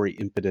regulatory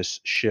impetus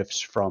shifts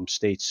from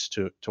states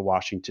to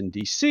Washington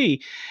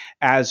D.C.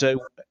 as a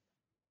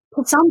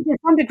to some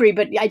degree,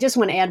 but I just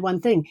want to add one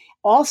thing.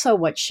 Also,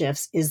 what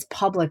shifts is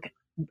public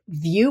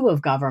view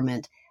of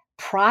government.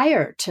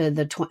 Prior to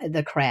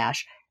the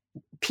crash,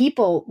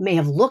 people may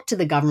have looked to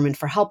the government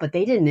for help, but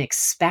they didn't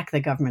expect the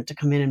government to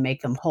come in and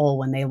make them whole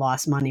when they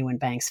lost money, when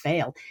banks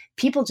failed.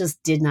 People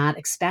just did not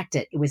expect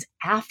it. It was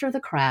after the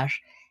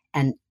crash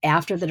and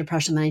after the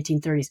Depression of the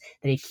 1930s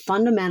that a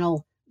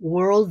fundamental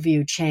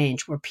worldview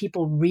changed, where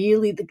people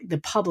really, the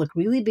public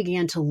really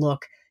began to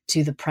look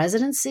to the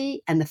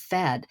presidency and the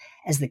Fed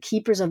as the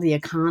keepers of the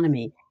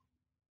economy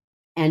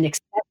and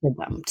expected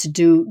them to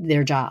do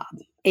their job,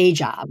 a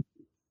job.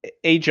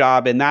 A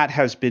job, and that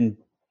has been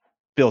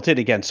built in.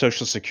 Again,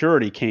 Social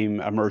Security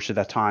emerged at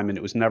that time, and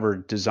it was never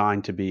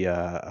designed to be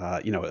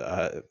a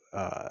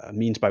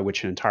means by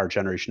which an entire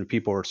generation of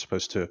people are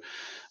supposed to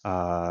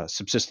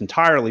subsist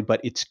entirely. But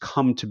it's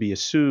come to be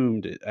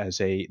assumed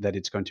that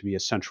it's going to be a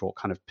central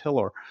kind of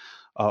pillar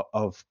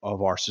of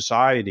our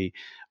society.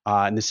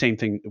 And the same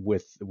thing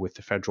with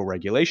the federal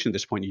regulation. At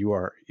this point,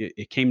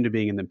 it came to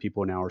being, and then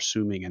people now are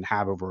assuming, and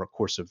have over a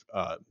course of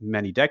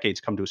many decades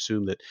come to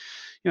assume that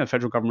the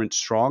federal government's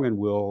strong and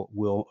will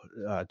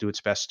do its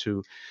best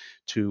to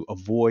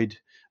avoid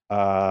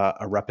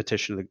a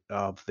repetition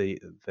of the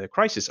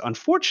crisis.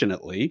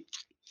 Unfortunately,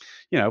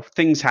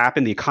 things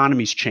happen. The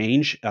economies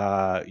change.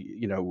 Home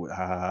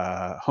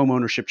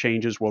ownership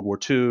changes. World War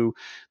II, the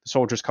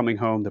soldiers coming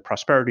home, the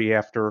prosperity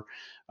after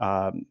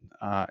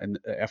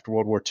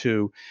World War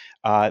II,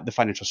 the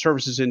financial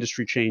services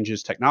industry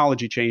changes,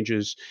 technology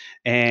changes,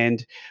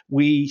 and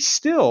we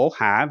still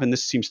have, and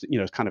this seems to,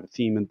 is kind of a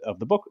theme of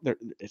the book.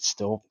 It's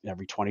still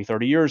every 20,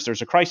 30 years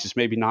there's a crisis.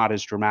 Maybe not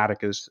as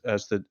dramatic as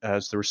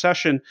the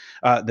recession,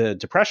 the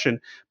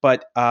depression,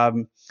 but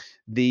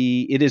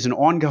it is an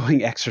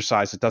ongoing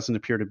exercise that doesn't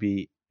appear to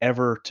be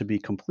ever to be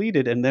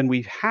completed. And then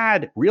we've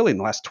had, really in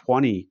the last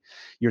 20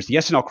 years, the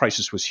S&L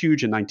crisis was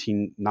huge in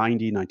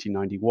 1990,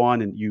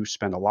 1991, and you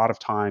spend a lot of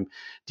time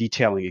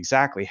detailing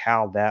exactly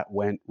how that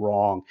went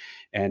wrong.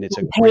 And it's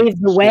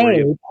paved the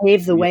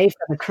way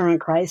for the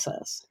current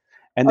crisis.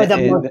 Or the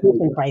more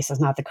recent crisis,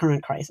 not the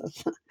current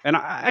crisis. And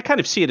I kind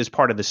of see it as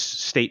part of this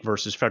state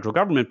versus federal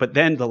government. But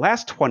then the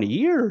last 20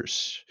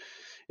 years,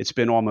 it's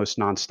been almost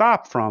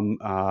nonstop from,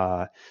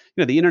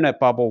 the internet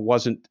bubble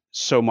wasn't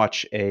so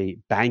much a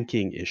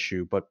banking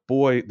issue, but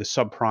boy, the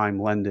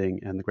subprime lending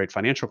and the great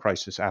financial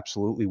crisis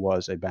absolutely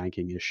was a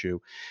banking issue.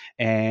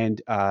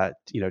 And,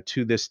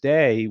 to this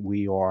day,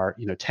 we are,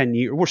 10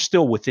 years, we're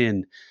still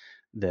within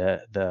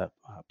the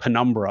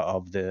penumbra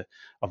of the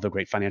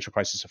great financial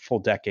crisis. A full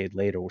decade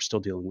later, we're still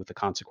dealing with the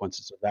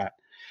consequences of that.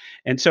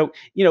 And so,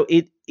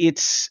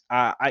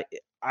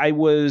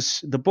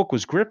 the book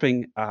was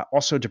gripping,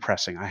 also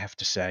depressing, I have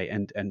to say,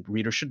 and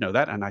readers should know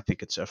that. And I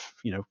think it's a,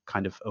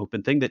 kind of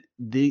open thing that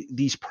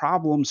these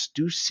problems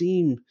do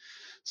seem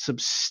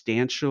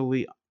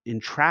substantially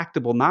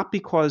intractable, not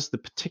because the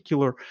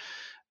particular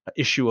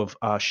issue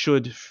of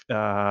should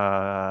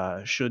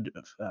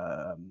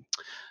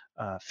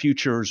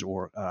futures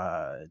or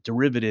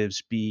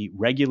derivatives be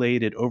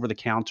regulated over the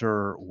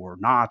counter or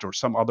not, or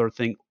some other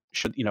thing.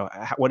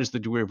 What is the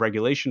degree of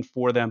regulation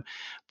for them?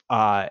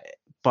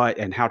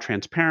 And how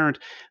transparent,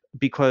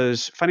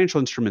 because financial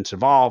instruments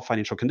evolve,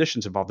 financial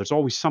conditions evolve. There's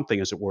always something,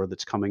 as it were,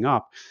 that's coming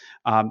up.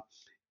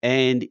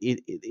 And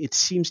it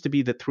seems to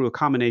be that through a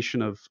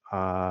combination of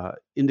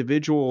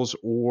individuals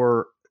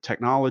or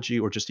technology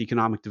or just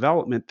economic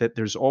development, that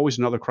there's always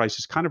another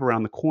crisis kind of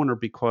around the corner,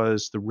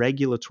 because the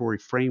regulatory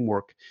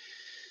framework,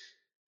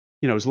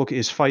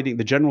 is fighting.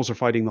 The generals are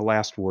fighting the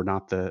last war,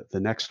 not the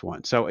next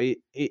one. So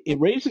it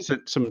raises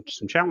some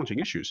challenging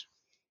issues.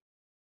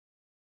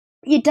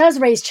 It does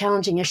raise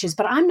challenging issues,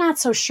 but I'm not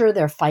so sure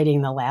they're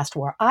fighting the last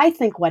war. I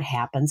think what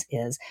happens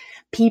is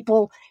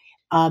people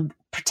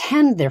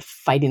pretend they're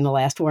fighting the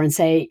last war and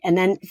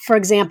then, for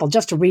example,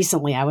 just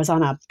recently, I was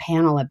on a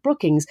panel at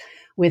Brookings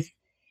with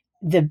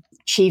the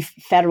chief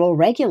federal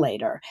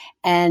regulator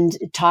and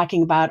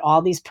talking about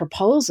all these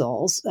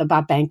proposals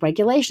about bank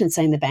regulation,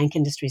 saying the bank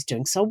industry is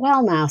doing so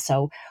well now,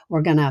 so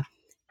we're going to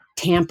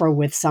tamper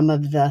with some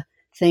of the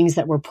things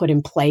that were put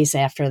in place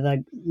after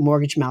the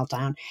mortgage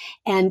meltdown.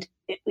 And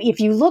if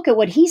you look at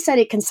what he said,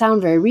 it can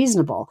sound very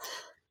reasonable.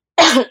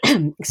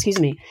 Excuse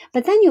me.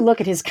 But then you look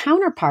at his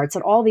counterparts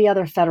at all the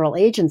other federal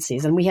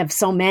agencies, and we have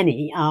so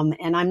many,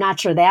 and I'm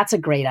not sure that's a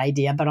great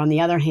idea. But on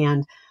the other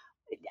hand,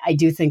 I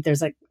do think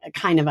there's a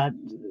kind of a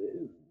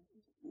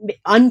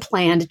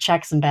unplanned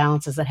checks and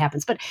balances that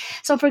happens. But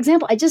so, for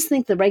example, I just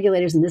think the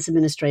regulators in this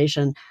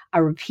administration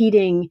are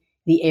repeating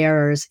the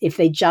errors if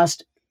they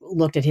just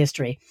looked at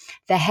history.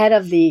 The head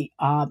of the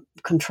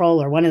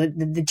controller, one of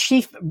the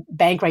chief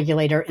bank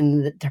regulator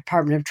in the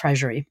Department of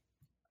Treasury,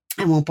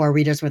 I won't bore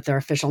readers with their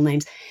official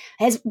names,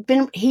 has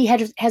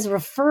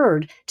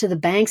referred to the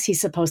banks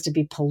he's supposed to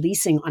be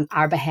policing on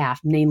our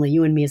behalf, namely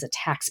you and me as a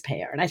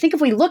taxpayer. And I think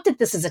if we looked at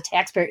this as a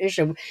taxpayer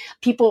issue,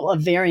 people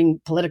of varying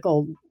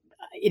political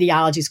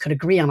ideologies could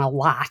agree on a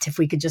lot if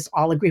we could just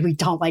all agree we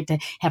don't like to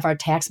have our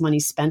tax money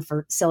spent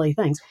for silly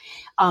things.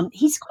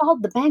 He's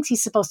called the banks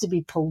he's supposed to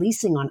be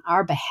policing on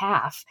our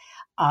behalf,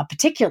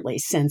 particularly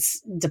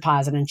since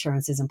deposit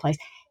insurance is in place.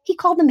 He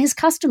called them his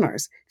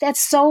customers. That's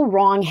so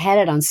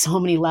wrong-headed on so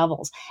many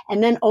levels.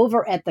 And then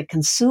over at the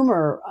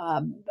Consumer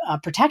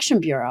Protection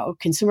Bureau,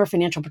 Consumer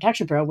Financial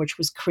Protection Bureau, which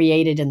was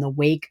created in the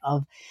wake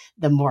of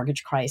the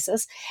mortgage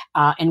crisis,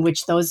 in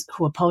which those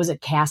who oppose it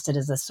cast it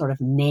as a sort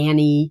of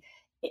nanny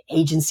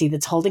agency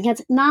that's holding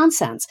hands.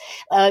 Nonsense.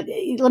 Let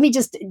me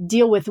just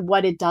deal with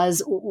what it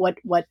does, what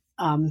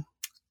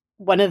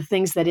one of the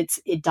things that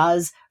it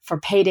does for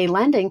payday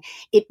lending,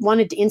 it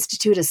wanted to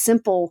institute a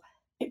simple,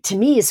 to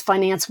me, is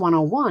Finance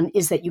 101,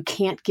 is that you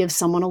can't give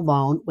someone a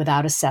loan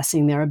without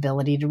assessing their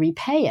ability to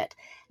repay it.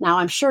 Now,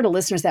 I'm sure to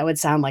listeners that would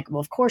sound like, well,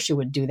 of course you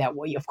would do that.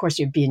 Well, of course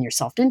you'd be in your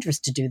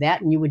self-interest to do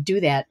that, and you would do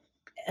that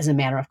as a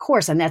matter of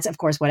course. And that's, of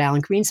course, what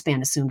Alan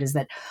Greenspan assumed, is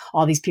that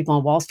all these people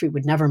on Wall Street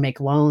would never make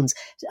loans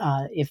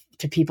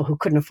to people who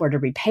couldn't afford to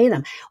repay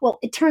them. Well,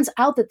 it turns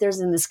out that there's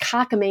in this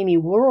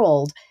cockamamie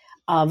world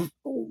of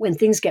when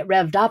things get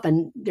revved up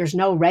and there's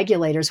no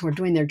regulators who are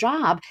doing their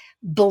job,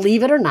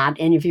 believe it or not,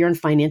 and if you're in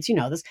finance, you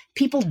know this,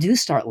 people do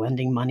start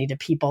lending money to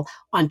people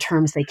on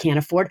terms they can't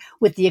afford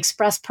with the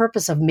express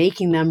purpose of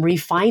making them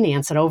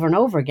refinance it over and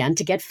over again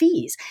to get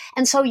fees.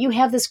 And so you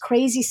have this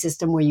crazy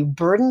system where you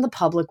burden the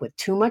public with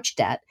too much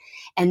debt,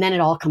 and then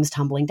it all comes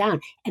tumbling down.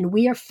 And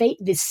we are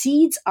the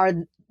seeds are,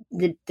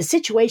 the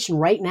situation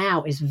right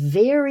now is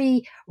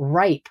very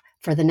ripe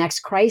for the next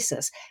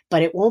crisis,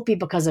 but it won't be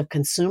because of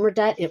consumer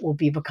debt. It will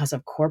be because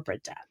of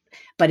corporate debt.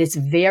 But it's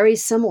very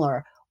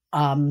similar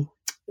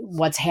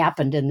what's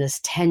happened in this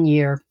 10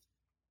 years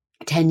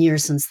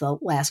since the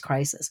last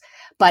crisis.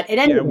 But at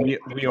any rate,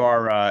 we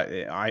are.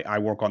 I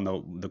work on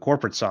the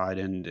corporate side,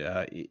 and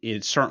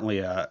it's certainly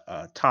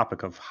a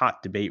topic of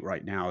hot debate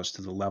right now as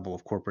to the level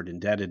of corporate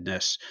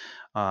indebtedness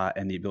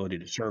and the ability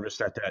to service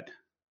that debt.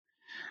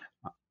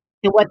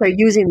 And what they're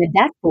using the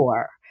debt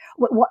for.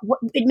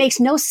 It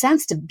makes no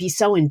sense to be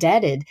so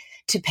indebted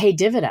to pay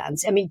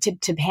dividends. I mean,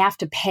 to have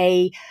to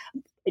pay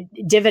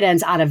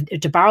dividends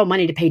to borrow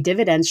money to pay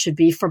dividends should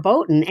be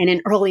verboten. And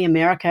in early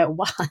America, it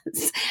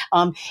was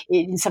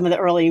in some of the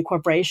early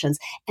incorporations.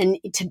 And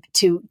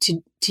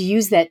to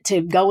use that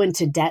to go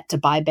into debt to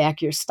buy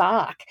back your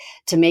stock,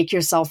 to make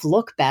yourself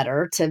look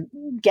better,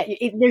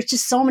 there's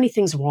just so many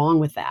things wrong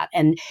with that.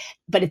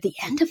 But at the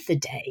end of the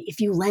day,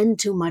 if you lend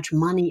too much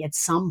money at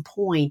some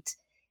point,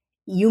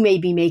 you may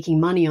be making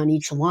money on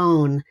each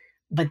loan,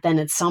 but then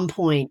at some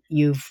point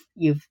you've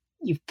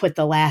put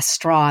the last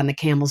straw on the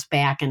camel's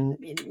back, and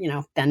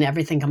then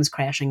everything comes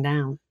crashing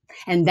down.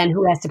 And then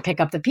who has to pick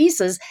up the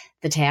pieces?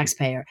 The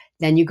taxpayer.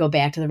 Then you go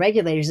back to the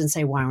regulators and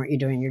say, why aren't you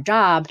doing your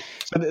job?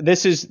 So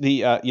this is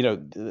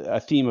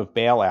a theme of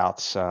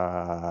bailouts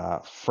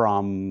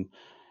from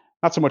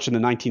not so much in the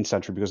 19th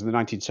century, because in the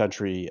 19th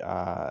century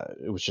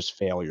it was just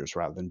failures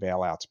rather than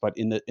bailouts. But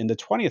in the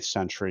 20th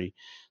century,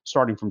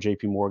 starting from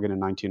J.P. Morgan in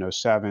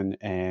 1907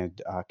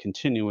 and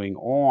continuing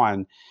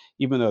on,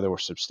 even though there were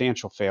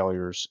substantial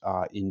failures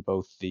in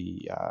both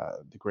the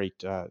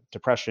Great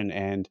Depression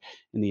and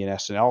in the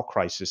S&L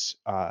crisis,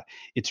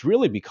 it's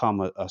really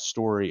become a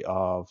story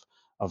of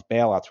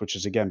bailouts, which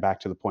is, again, back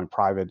to the point,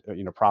 profit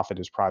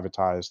is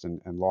privatized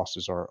and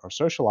losses are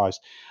socialized.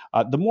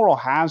 The moral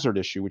hazard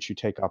issue, which you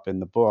take up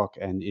in the book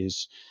and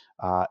is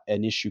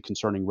an issue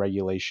concerning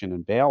regulation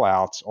and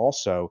bailouts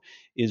also,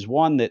 is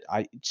one that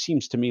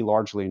seems to me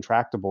largely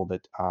intractable,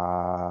 that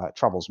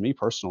troubles me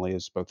personally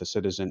as both a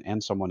citizen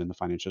and someone in the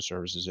financial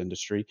services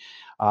industry.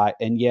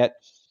 And yet,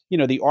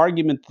 the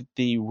argument that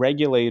the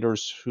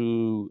regulators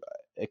who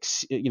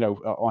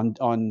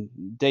on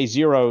day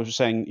zero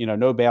saying,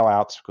 no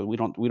bailouts because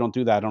we don't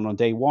do that. And on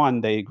day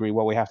one, they agree,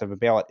 well, we have to have a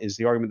bailout, is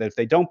the argument that if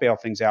they don't bail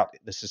things out,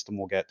 the system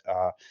will get,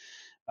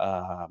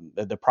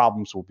 the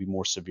problems will be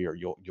more severe.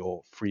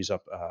 You'll freeze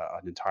up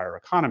an entire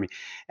economy.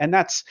 And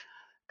that's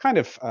kind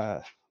of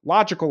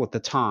logical at the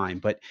time,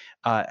 but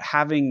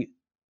having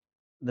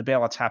the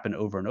bailouts happen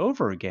over and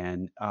over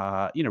again,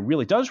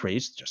 really does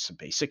raise just a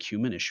basic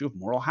human issue of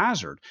moral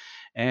hazard.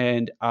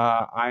 And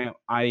I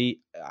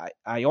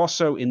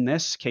also, in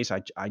this case,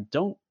 I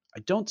don't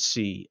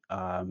see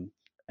an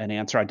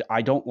answer.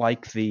 I don't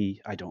like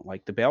the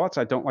bailouts.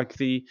 I don't like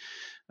the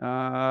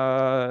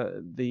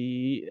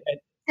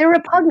They're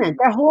repugnant.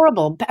 They're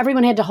horrible.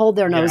 Everyone had to hold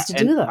their nose to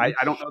do them. I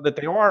don't know that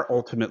they are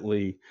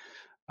ultimately,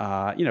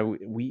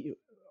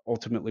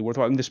 ultimately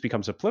worthwhile. And this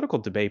becomes a political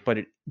debate, but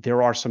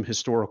there are some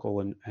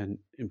historical and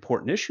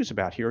important issues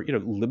about here.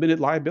 Limited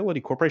liability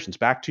corporations.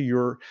 Back to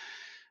your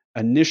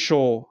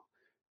initial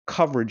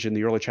coverage in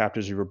the early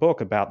chapters of your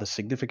book about the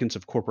significance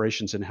of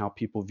corporations and how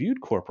people viewed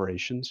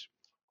corporations.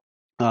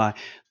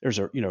 There's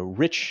a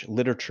rich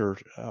literature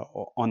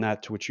on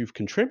that to which you've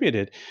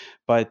contributed,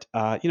 but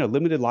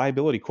limited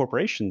liability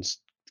corporations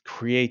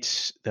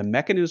creates the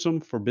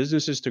mechanism for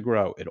businesses to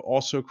grow. It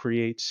also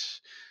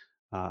creates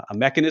a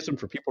mechanism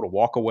for people to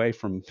walk away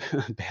from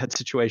bad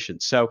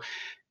situations. So,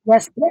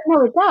 yes,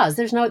 no, it does.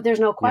 There's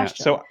no question.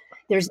 Yeah, so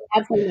there's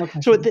absolutely no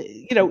question.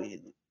 So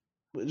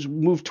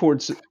move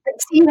towards. So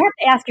you have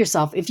to ask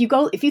yourself, if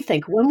you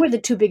think, when were the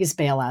two biggest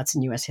bailouts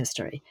in U.S.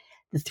 history?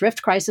 The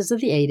thrift crisis of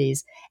the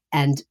 80s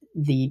and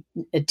the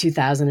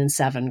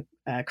 2007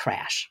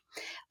 crash.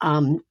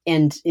 And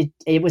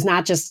it was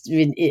not just,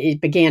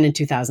 it began in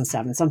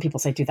 2007. Some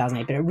people say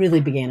 2008, but it really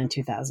began in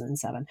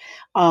 2007.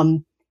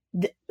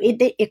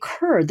 It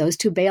occurred, those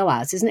two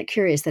bailouts. Isn't it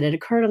curious that it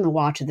occurred on the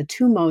watch of the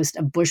two most,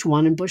 of Bush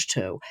 1 and Bush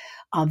 2,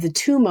 of the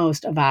two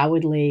most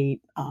avowedly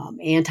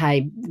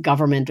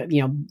anti-government,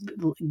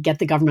 get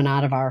the government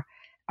out of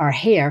our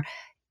hair.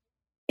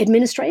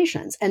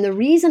 administrations. And the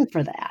reason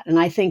for that, and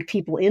I think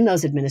people in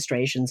those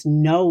administrations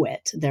know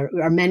it, there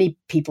are many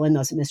people in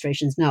those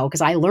administrations know,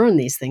 because I learned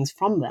these things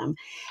from them.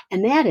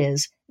 And that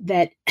is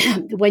that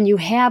when you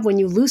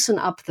loosen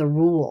up the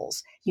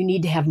rules, you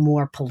need to have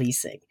more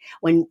policing.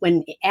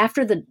 When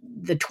after the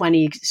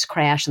 20s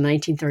crash in the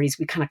 1930s,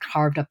 we kind of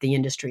carved up the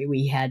industry.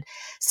 We had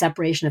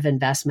separation of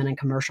investment and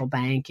commercial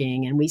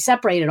banking, and we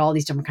separated all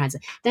these different kinds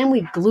of, then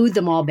we glued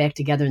them all back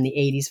together in the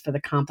 80s for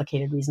the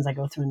complicated reasons I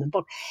go through in the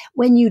book.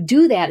 When you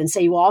do that and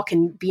say you all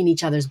can be in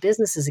each other's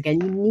businesses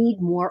again, you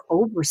need more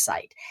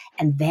oversight.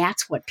 And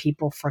that's what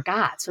people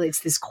forgot. So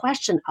it's this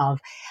question of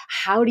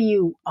how do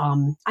you,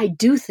 I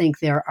do think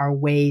there are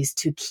ways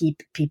to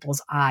keep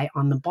people's eye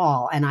on the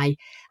ball. And I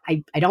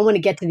don't want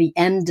to get to the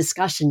end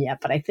discussion yet,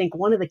 but I think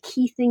one of the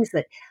key things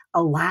that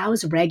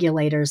allows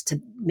regulators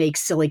to make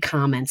silly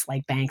comments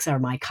like banks are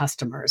my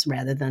customers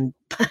rather than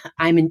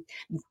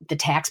the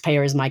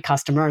taxpayer is my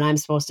customer and I'm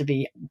supposed to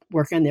be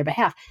working on their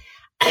behalf.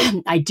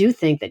 I do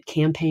think that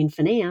campaign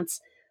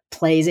finance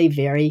plays a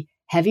very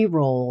heavy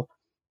role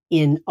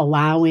in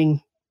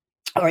allowing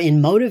or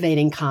in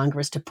motivating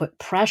Congress to put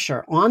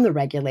pressure on the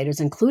regulators,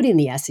 including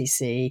the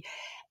SEC,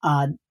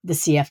 the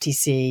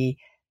CFTC,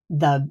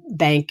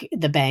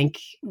 the bank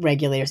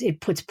regulators.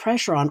 It puts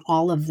pressure on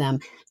all of them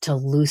to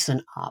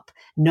loosen up.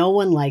 No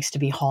one likes to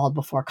be hauled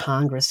before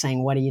Congress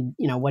saying, what are you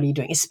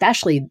doing?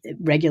 Especially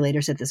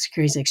regulators at the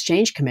Securities and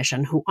Exchange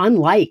Commission, who,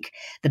 unlike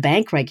the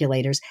bank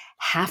regulators,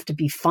 have to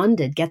be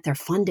funded, get their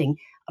funding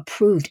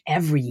approved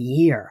every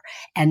year.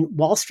 And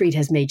Wall Street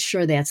has made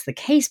sure that's the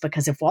case,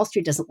 because if Wall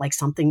Street doesn't like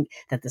something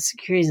that the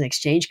Securities and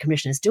Exchange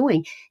Commission is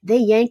doing, they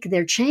yank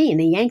their chain.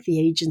 They yank the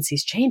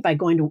agency's chain by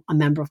going to a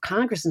member of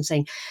Congress and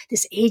saying,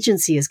 this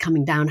agency is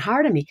coming down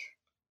hard on me.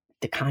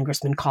 The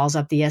congressman calls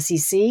up the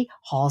SEC,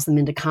 hauls them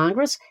into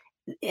Congress,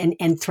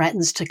 and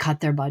threatens to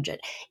cut their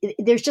budget.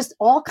 There's just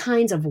all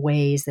kinds of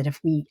ways that if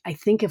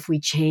we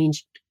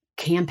changed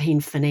campaign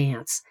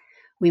finance,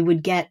 we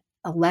would get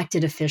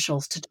elected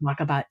officials to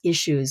talk about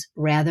issues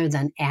rather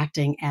than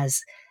acting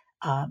as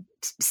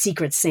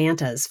secret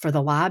Santas for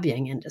the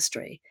lobbying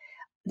industry,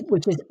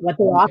 which is what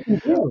they often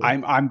do.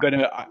 I'm going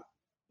to.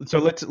 So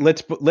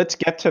let's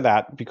get to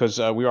that, because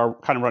we are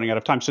kind of running out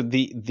of time. So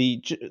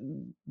the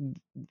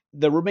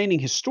remaining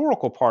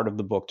historical part of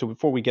the book,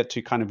 before we get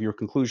to kind of your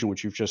conclusion,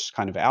 which you've just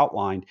kind of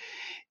outlined,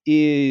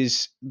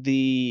 is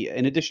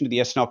in addition to the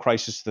S&L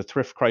crisis, the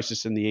thrift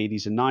crisis in the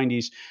 80s and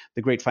 90s,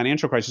 the great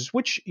financial crisis,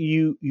 which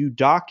you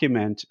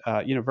document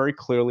very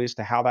clearly as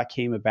to how that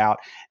came about.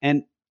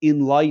 And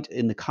in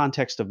the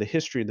context of the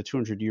history of the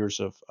 200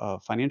 years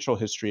of financial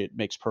history, it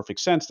makes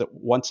perfect sense that,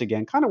 once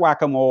again, kind of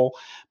whack-a-mole,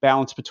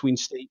 balance between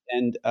state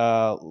and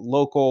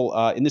local,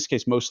 in this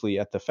case, mostly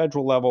at the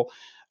federal level,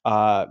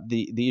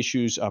 the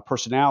issues,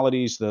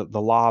 personalities, the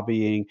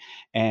lobbying,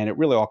 and it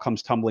really all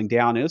comes tumbling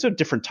down. And it was a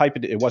different type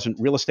of, it wasn't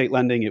real estate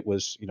lending. It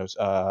was,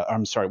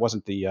 it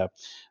wasn't the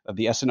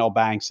S&L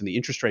banks and the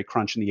interest rate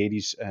crunch in the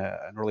 80s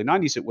and early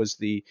 90s. It was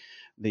the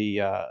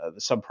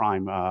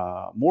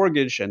subprime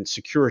mortgage and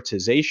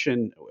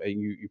securitization.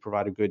 You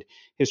provide a good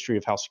history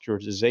of how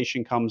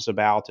securitization comes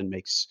about and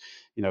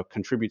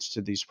contributes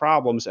to these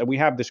problems. And we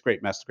have this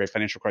great mess, the great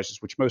financial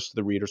crisis, which most of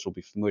the readers will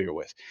be familiar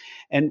with.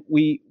 And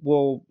we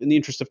will, in the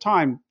interest of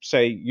time,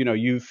 say,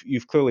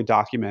 you've clearly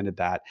documented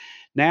that.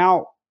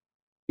 Now,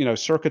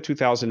 circa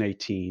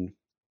 2018,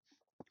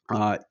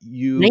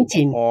 you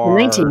 19.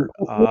 are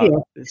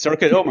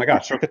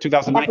circa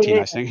 2019,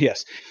 I think.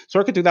 Yes,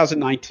 circa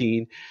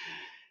 2019.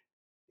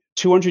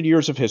 200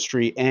 years of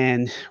history,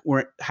 and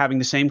we're having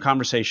the same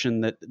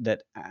conversation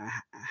that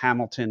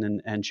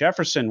Hamilton and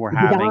Jefferson were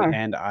having,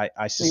 and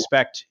I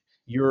suspect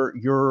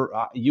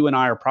you and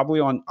I are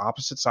probably on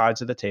opposite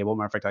sides of the table.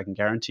 Matter of fact, I can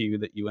guarantee you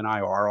that you and I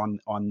are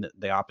on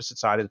the opposite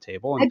side of the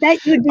table. And, I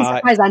bet you'd be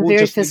surprised. I'm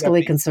very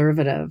fiscally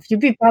conservative.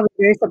 You'd be probably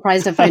very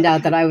surprised to find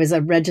out that I was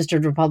a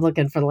registered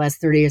Republican for the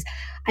last 30 years.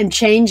 I'm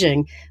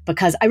changing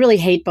because I really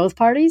hate both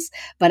parties,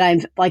 but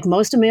I'm, like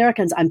most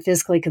Americans, I'm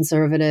fiscally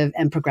conservative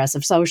and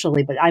progressive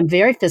socially, but I'm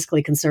very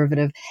fiscally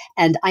conservative.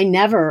 And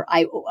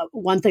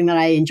one thing that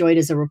I enjoyed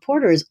as a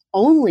reporter is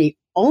only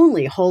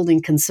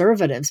holding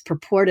conservatives,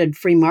 purported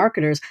free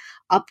marketers,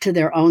 up to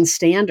their own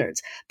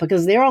standards,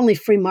 because they're only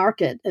free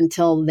market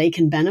until they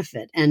can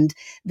benefit. And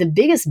the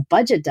biggest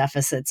budget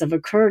deficits have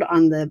occurred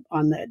on the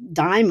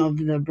dime of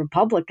the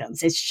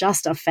Republicans. It's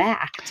just a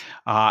fact.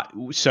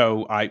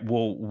 So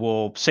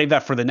we'll save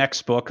that for the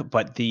next book.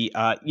 But you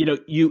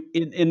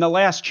in the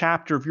last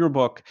chapter of your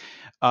book,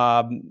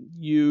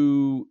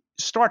 you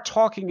start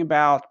talking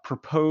about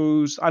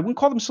proposed, I wouldn't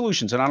call them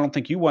solutions, and I don't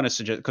think you want to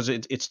suggest, because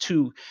it's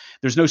too,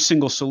 there's no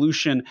single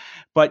solution.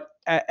 But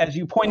as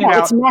you pointed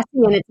out, it's messy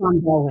and it's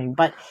ongoing,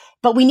 but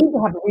we need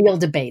to have real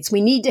debates.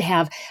 We need to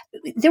have,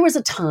 there was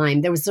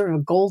sort of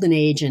a golden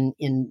age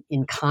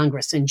in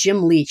Congress, and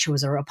Jim Leach, who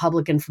was a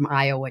Republican from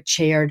Iowa,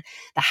 chaired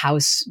the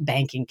House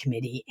Banking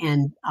Committee.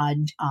 And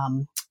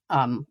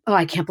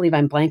I can't believe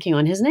I'm blanking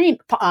on his name.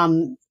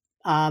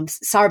 Paul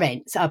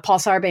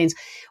Sarbanes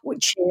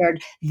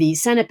chaired the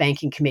Senate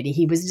Banking Committee.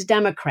 He was a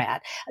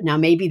Democrat. Now,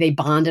 maybe they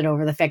bonded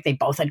over the fact they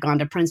both had gone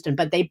to Princeton,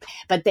 but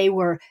they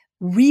were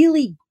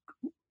really,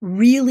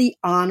 really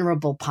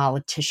honorable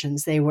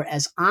politicians. They were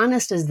as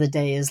honest as the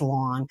day is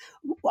long.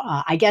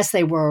 I guess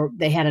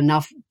they had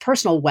enough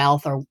personal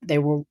wealth, or they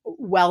were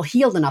well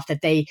heeled enough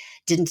that they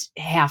didn't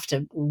have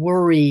to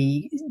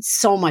worry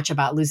so much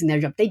about losing their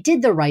job. They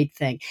did the right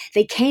thing.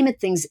 They came at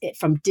things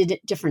from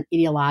different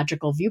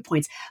ideological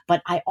viewpoints.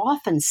 But I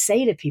often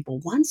say to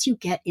people, once you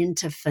get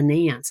into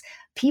finance,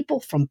 people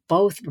from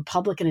both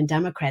Republican and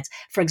Democrats,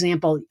 for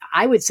example,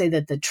 I would say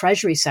that the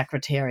Treasury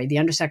Secretary, the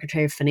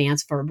Undersecretary of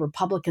Finance for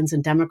Republicans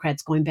and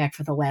Democrats going back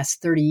for the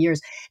last 30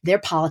 years, their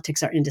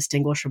politics are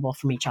indistinguishable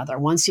from each other.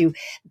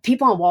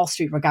 People on Wall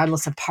Street,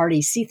 regardless of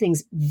party, see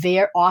things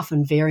very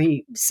often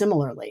very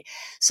similarly.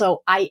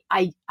 So I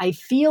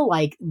feel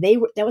like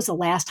that was the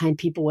last time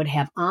people would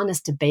have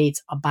honest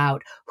debates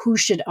about who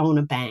should own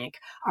a bank.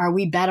 Are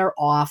we better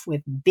off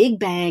with big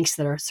banks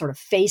that are sort of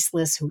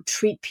faceless, who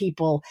treat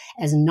people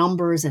as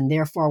numbers and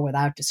therefore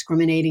without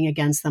discriminating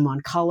against them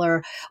on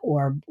color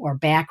or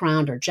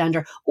background or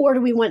gender? Or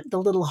do we want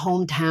the little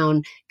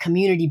hometown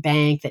community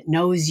bank that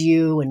knows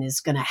you and is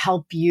going to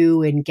help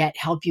you and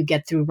help you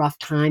get through rough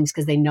times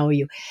because they know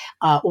you?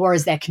 Or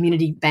is that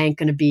community bank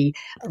going to be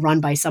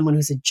run by someone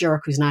who's a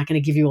jerk, who's not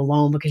going to give you a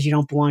loan because you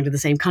don't belong to the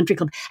same country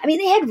club? I mean,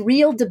 they had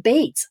real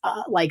debates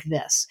like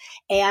this.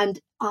 And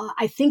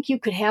I think you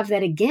could have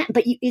that again.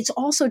 But it's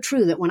also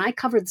true that when I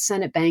covered the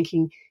Senate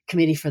Banking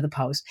Committee for the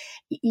Post,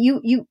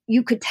 you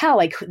could tell,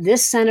 like,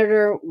 this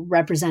senator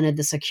represented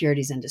the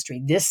securities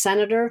industry. This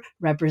senator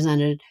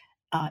represented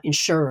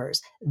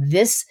insurers.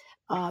 This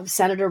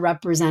senator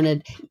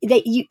represented,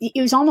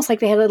 it was almost like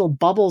they had little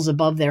bubbles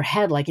above their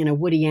head, like in a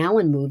Woody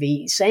Allen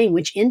movie, saying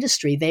which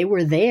industry they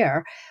were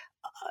there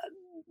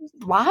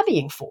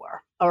lobbying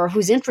for or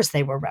whose interests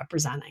they were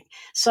representing.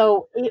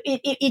 So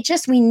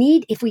we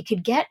need, if we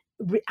could get,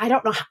 I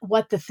don't know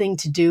what the thing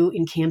to do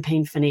in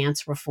campaign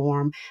finance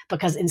reform,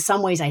 because in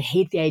some ways I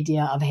hate the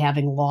idea of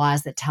having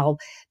laws that tell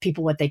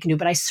people what they can do.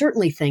 But I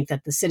certainly think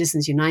that the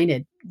Citizens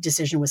United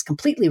decision was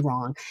completely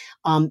wrong.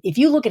 If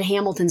you look at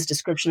Hamilton's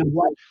description of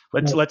what...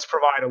 Let's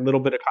provide a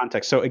little bit of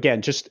context. So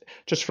again, just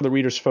for the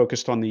readers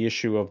focused on the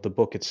issue of the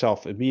book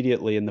itself,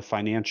 immediately in the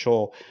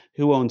financial,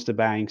 who owns the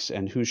banks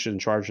and who's in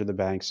charge of the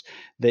banks,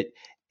 that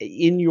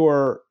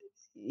you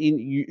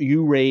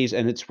raise,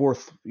 and it's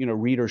worth,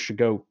 readers should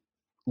go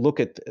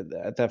look at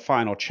the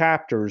final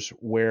chapters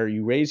where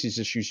you raise these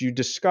issues. You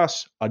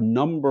discuss a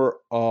number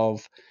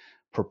of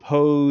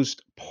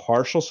proposed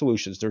partial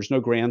solutions. There's no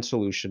grand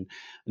solution.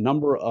 A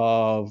number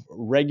of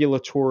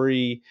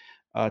regulatory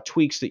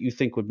tweaks that you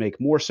think would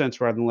make more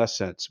sense rather than less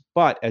sense.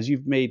 But as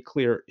you've made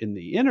clear in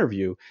the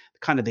interview,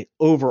 kind of the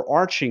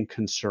overarching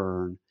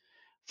concern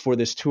for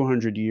this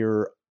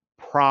 200-year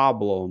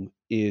problem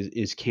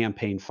is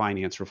campaign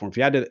finance reform.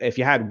 If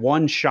you had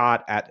one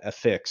shot at a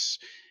fix,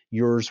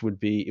 yours would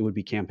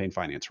be campaign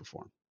finance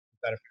reform.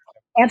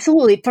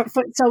 Absolutely.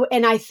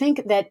 And I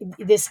think that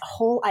this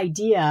whole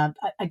idea,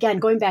 again,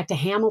 going back to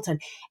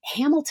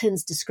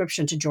Hamilton's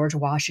description to George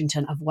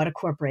Washington of what a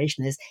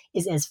corporation is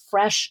as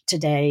fresh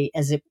today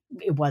as it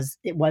was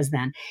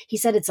then. He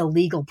said it's a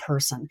legal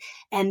person,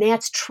 and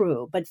that's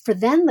true. But for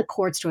then the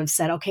courts to have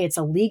said, okay, it's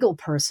a legal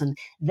person,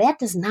 that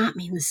does not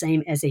mean the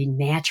same as a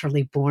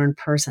naturally born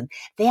person.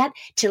 That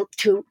to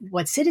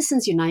what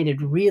Citizens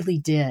United really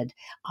did.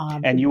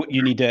 And you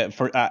need to.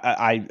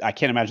 I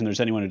can't imagine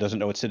there's anyone who doesn't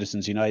know what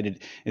Citizens United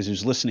is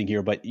who's listening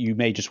here, but you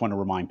may just want to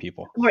remind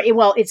people.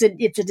 Well, it's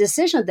a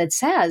decision that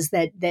says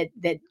that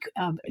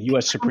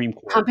U.S. Supreme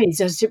Court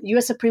companies,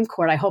 U.S. Supreme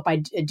Court. I hope I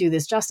do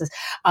this justice.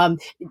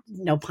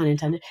 No pun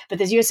intended. But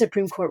the U.S.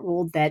 Supreme Court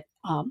ruled that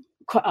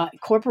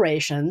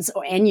corporations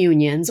and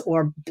unions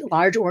or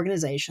large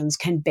organizations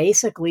can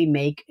basically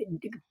make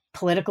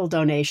political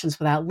donations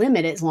without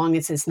limit, as long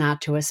as it's not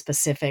to a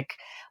specific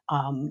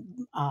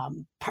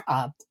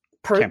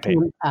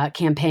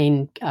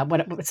campaign.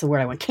 What's the word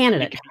I want?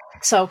 Candidate.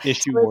 So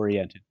issue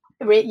oriented.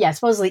 Yeah,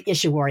 supposedly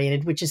issue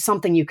oriented, which is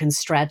something you can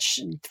stretch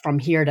from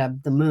here to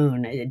the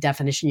moon, a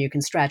definition you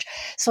can stretch.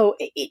 So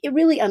it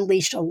really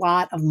unleashed a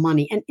lot of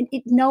money. And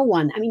no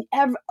one, I mean,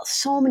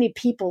 so many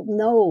people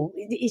know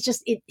it's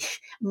just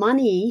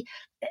money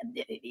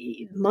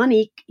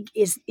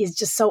is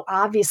just so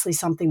obviously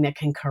something that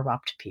can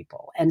corrupt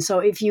people. And so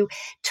if you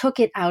took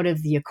it out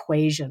of the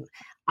equation,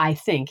 I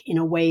think in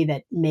a way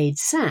that made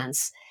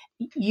sense,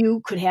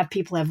 you could have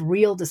people have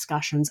real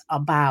discussions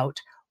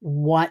about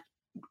what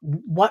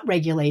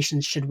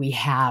regulations should we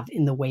have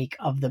in the wake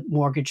of the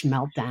mortgage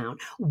meltdown?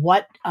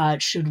 What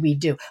should we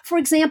do? For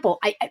example,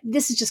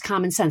 this is just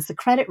common sense. The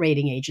credit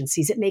rating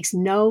agencies, it makes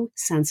no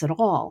sense at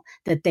all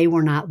that they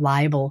were not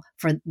liable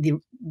for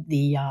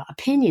the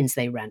opinions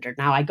they rendered.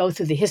 Now, I go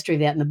through the history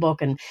of that in the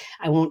book, and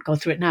I won't go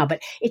through it now.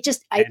 But it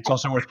just it's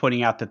also worth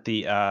pointing out that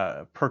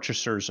the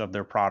purchasers of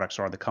their products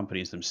are the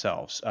companies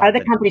themselves. Are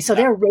the companies, so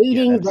they're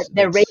rating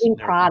rating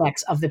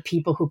products of the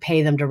people who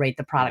pay them to rate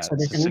the products. So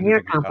there's an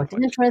inherent conflict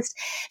of interest.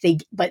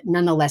 But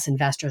nonetheless,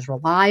 investors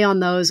rely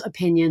on those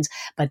opinions.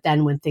 But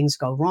then when things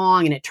go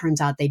wrong, and it turns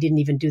out they didn't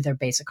even do their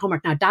basic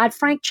homework. Now,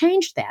 Dodd-Frank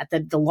changed that.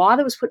 The law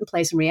that was put in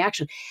place in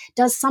reaction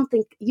does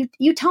something.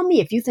 You tell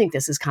me if you think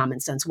this is common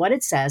sense. What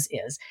it says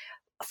is,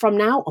 from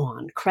now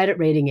on, credit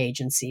rating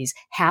agencies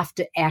have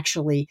to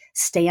actually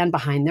stand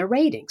behind their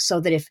ratings, so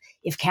that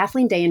if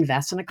Kathleen Day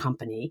invests in a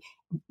company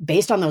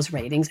based on those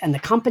ratings and the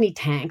company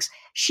tanks,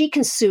 she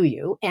can sue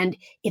you. And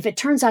if it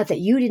turns out that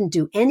you didn't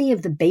do any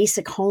of the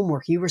basic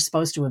homework you were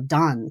supposed to have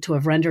done to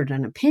have rendered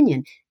an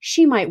opinion,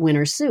 she might win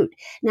her suit.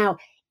 Now,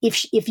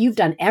 if you've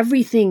done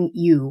everything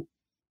you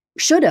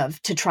should have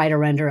to try to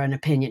render an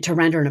opinion,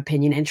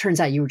 and it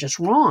turns out you were just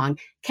wrong,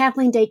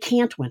 Kathleen Day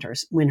can't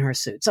win her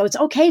suit. So it's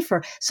okay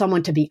for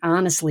someone to be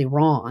honestly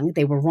wrong.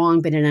 They were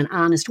wrong, but in an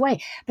honest way.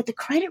 But the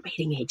credit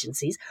rating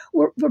agencies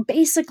were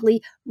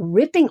basically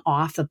ripping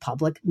off the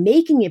public,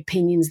 making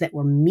opinions that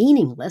were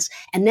meaningless,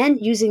 and then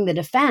using the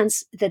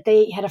defense that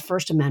they had a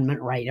First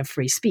Amendment right of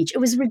free speech. It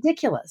was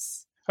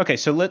ridiculous. Okay,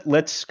 so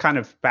let's kind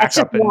of back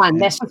up.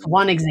 That's just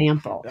one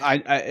example.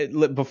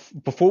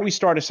 Before we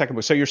start a second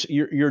book, so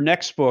your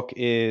next book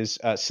is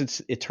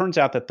since it turns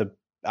out that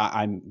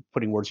I'm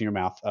putting words in your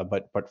mouth,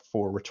 but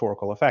for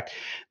rhetorical effect,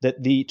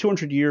 that the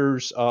 200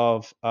 years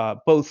of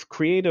both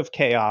creative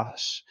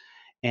chaos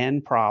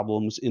and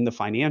problems in the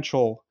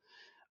financial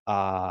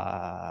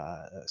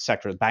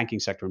sector, the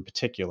banking sector in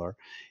particular,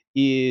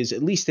 is,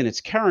 at least in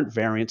its current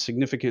variant,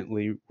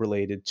 significantly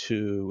related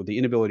to the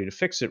inability to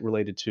fix it,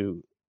 related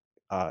to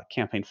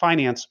campaign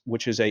finance,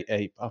 which is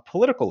a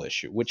political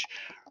issue, which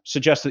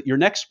suggests that your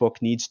next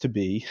book needs to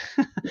be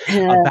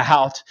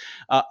about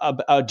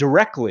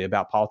directly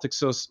about politics.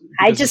 So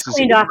I just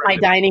cleaned off my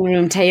dining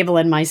room table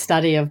and my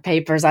study of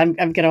papers. I'm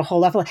going to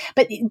hold up,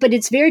 but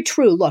it's very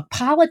true. Look,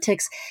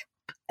 politics.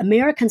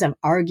 Americans have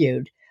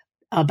argued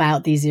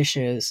about these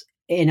issues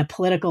in a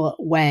political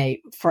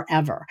way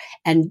forever,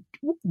 and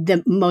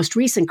the most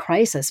recent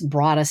crisis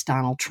brought us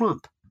Donald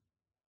Trump.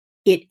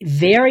 It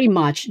very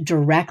much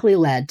directly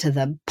led to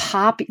the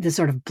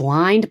sort of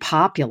blind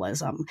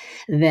populism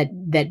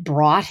that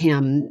brought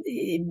him,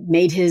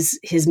 made his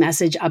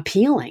message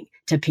appealing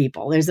to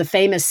people. There's a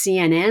famous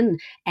CNN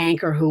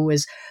anchor who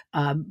is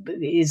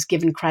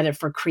given credit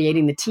for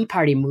creating the Tea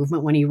Party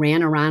movement when he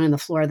ran around on the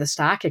floor of the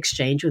stock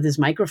exchange with his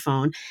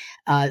microphone,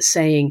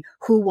 saying,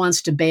 "Who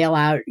wants to bail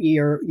out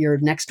your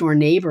next door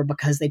neighbor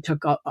because they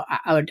took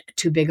out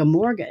too big a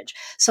mortgage?"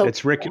 So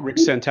it's Rick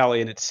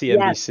Santelli, and it's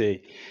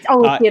CNBC. Yes.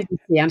 Oh, it's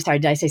CNBC. I'm sorry,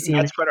 did I say CNN?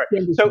 That's quite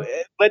right. So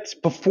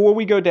before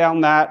we go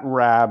down that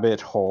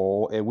rabbit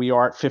hole, we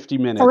are at 50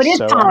 minutes. So it is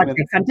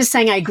politics. I'm just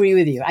saying I agree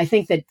with you. I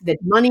think that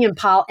money and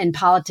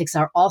politics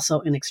are also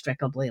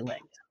inextricably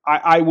linked.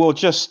 I will,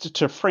 just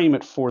to frame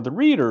it for the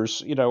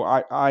readers,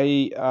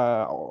 I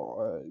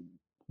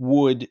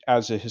would,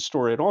 as a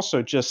historian,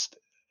 also just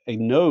a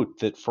note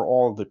that for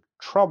all the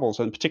troubles,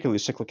 and particularly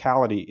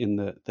cyclicality in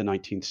the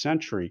 19th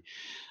century,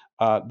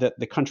 that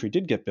the country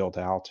did get built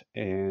out,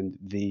 and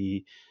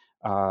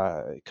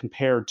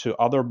compared to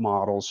other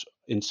models,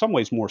 in some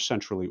ways more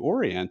centrally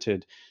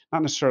oriented,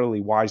 not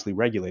necessarily wisely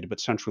regulated, but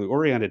centrally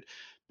oriented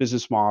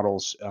business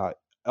models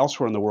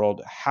elsewhere in the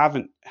world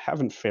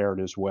haven't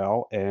fared as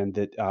well, and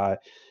that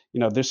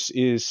this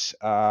is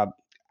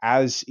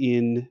as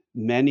in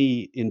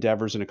many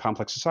endeavors in a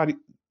complex society,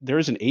 there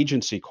is an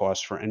agency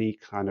cost for any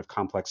kind of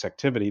complex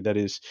activity. That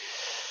is,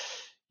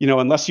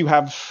 unless you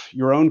have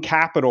your own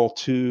capital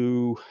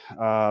to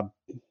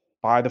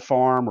buy the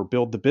farm or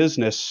build the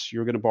business,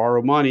 you're going to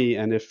borrow money,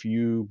 and if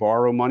you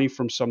borrow money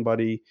from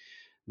somebody,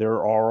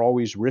 there are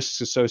always risks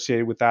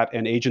associated with that,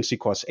 and agency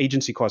costs.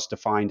 Agency costs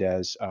defined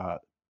as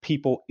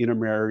people,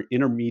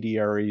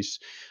 intermediaries,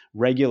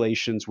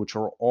 regulations, which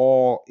are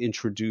all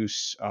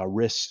introduce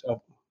risks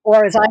of.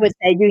 Or as I would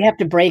say, you have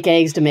to break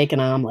eggs to make an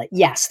omelet.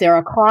 Yes, there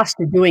are costs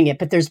to doing it,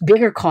 but there's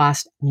bigger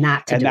costs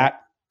not to do it.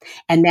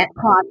 And that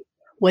cost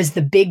was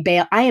the big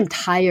bail. I am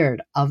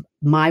tired of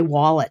my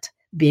wallet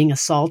being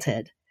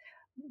assaulted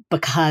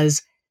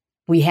because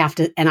we have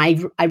to, and I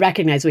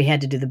recognize we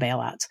had to do the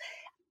bailouts.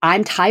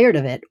 I'm tired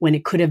of it when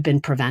it could have been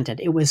prevented.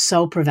 It was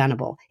so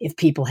preventable if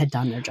people had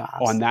done their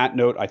jobs. On that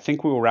note, I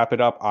think we will wrap it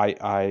up.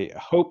 I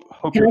hope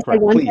Can you're I say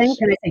correct. one Please. thing?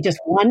 Can I say just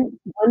one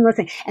more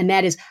thing? And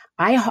that is,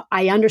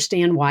 I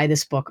understand why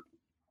this book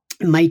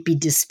might be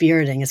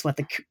dispiriting, is what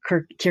the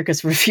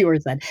Kirkus reviewer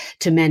said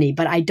to many,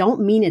 but I don't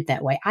mean it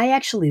that way. I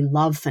actually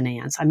love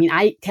finance. I mean,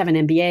 I have an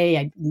MBA.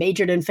 I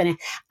majored in finance.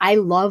 I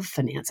love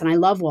finance and I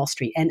love Wall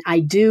Street. And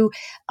I do,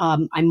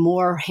 I'm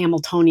more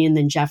Hamiltonian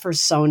than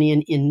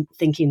Jeffersonian in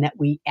thinking that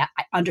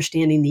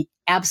understanding the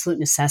absolute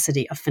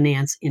necessity of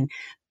finance in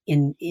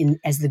in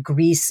as the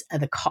grease of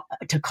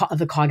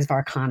the cogs of our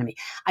economy.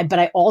 But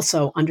I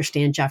also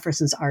understand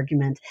Jefferson's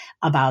argument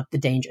about the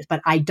dangers.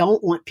 But I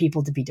don't want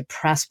people to be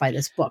depressed by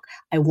this book.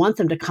 I want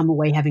them to come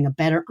away having a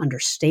better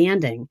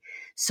understanding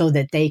so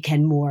that they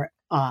can more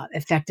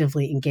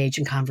effectively engage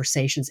in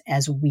conversations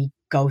as we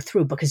go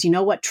through. Because you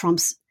know what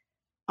Trump's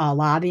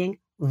lobbying?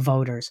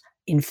 Voters.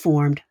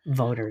 Informed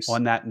voters.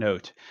 On that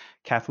note,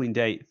 Kathleen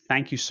Day,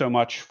 thank you so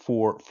much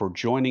for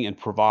joining and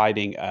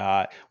providing,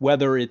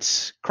 whether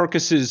it's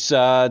Kirkus's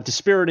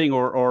dispiriting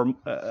or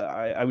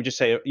I would just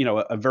say,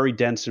 a very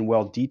dense and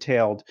well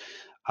detailed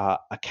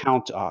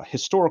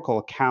historical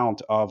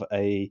account of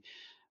a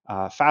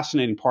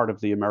fascinating part of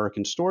the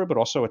American story, but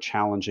also a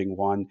challenging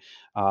one,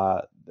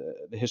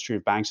 the history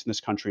of banks in this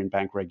country and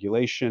bank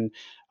regulation.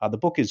 The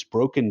book is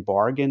Broken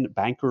Bargain,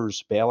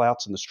 Bankers,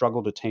 Bailouts, and the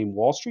Struggle to Tame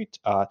Wall Street,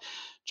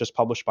 just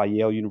published by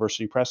Yale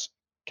University Press.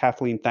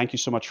 Kathleen, thank you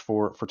so much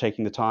for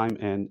taking the time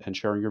and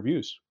sharing your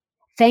views.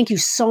 Thank you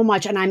so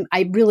much. And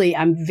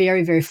I'm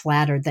very, very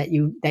flattered that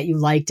you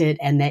liked it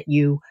and that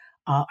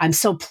I'm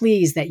so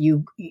pleased that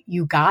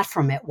you got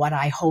from it what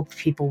I hoped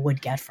people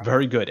would get from it.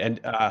 Very good.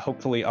 And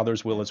hopefully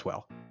others will as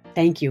well.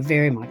 Thank you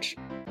very much.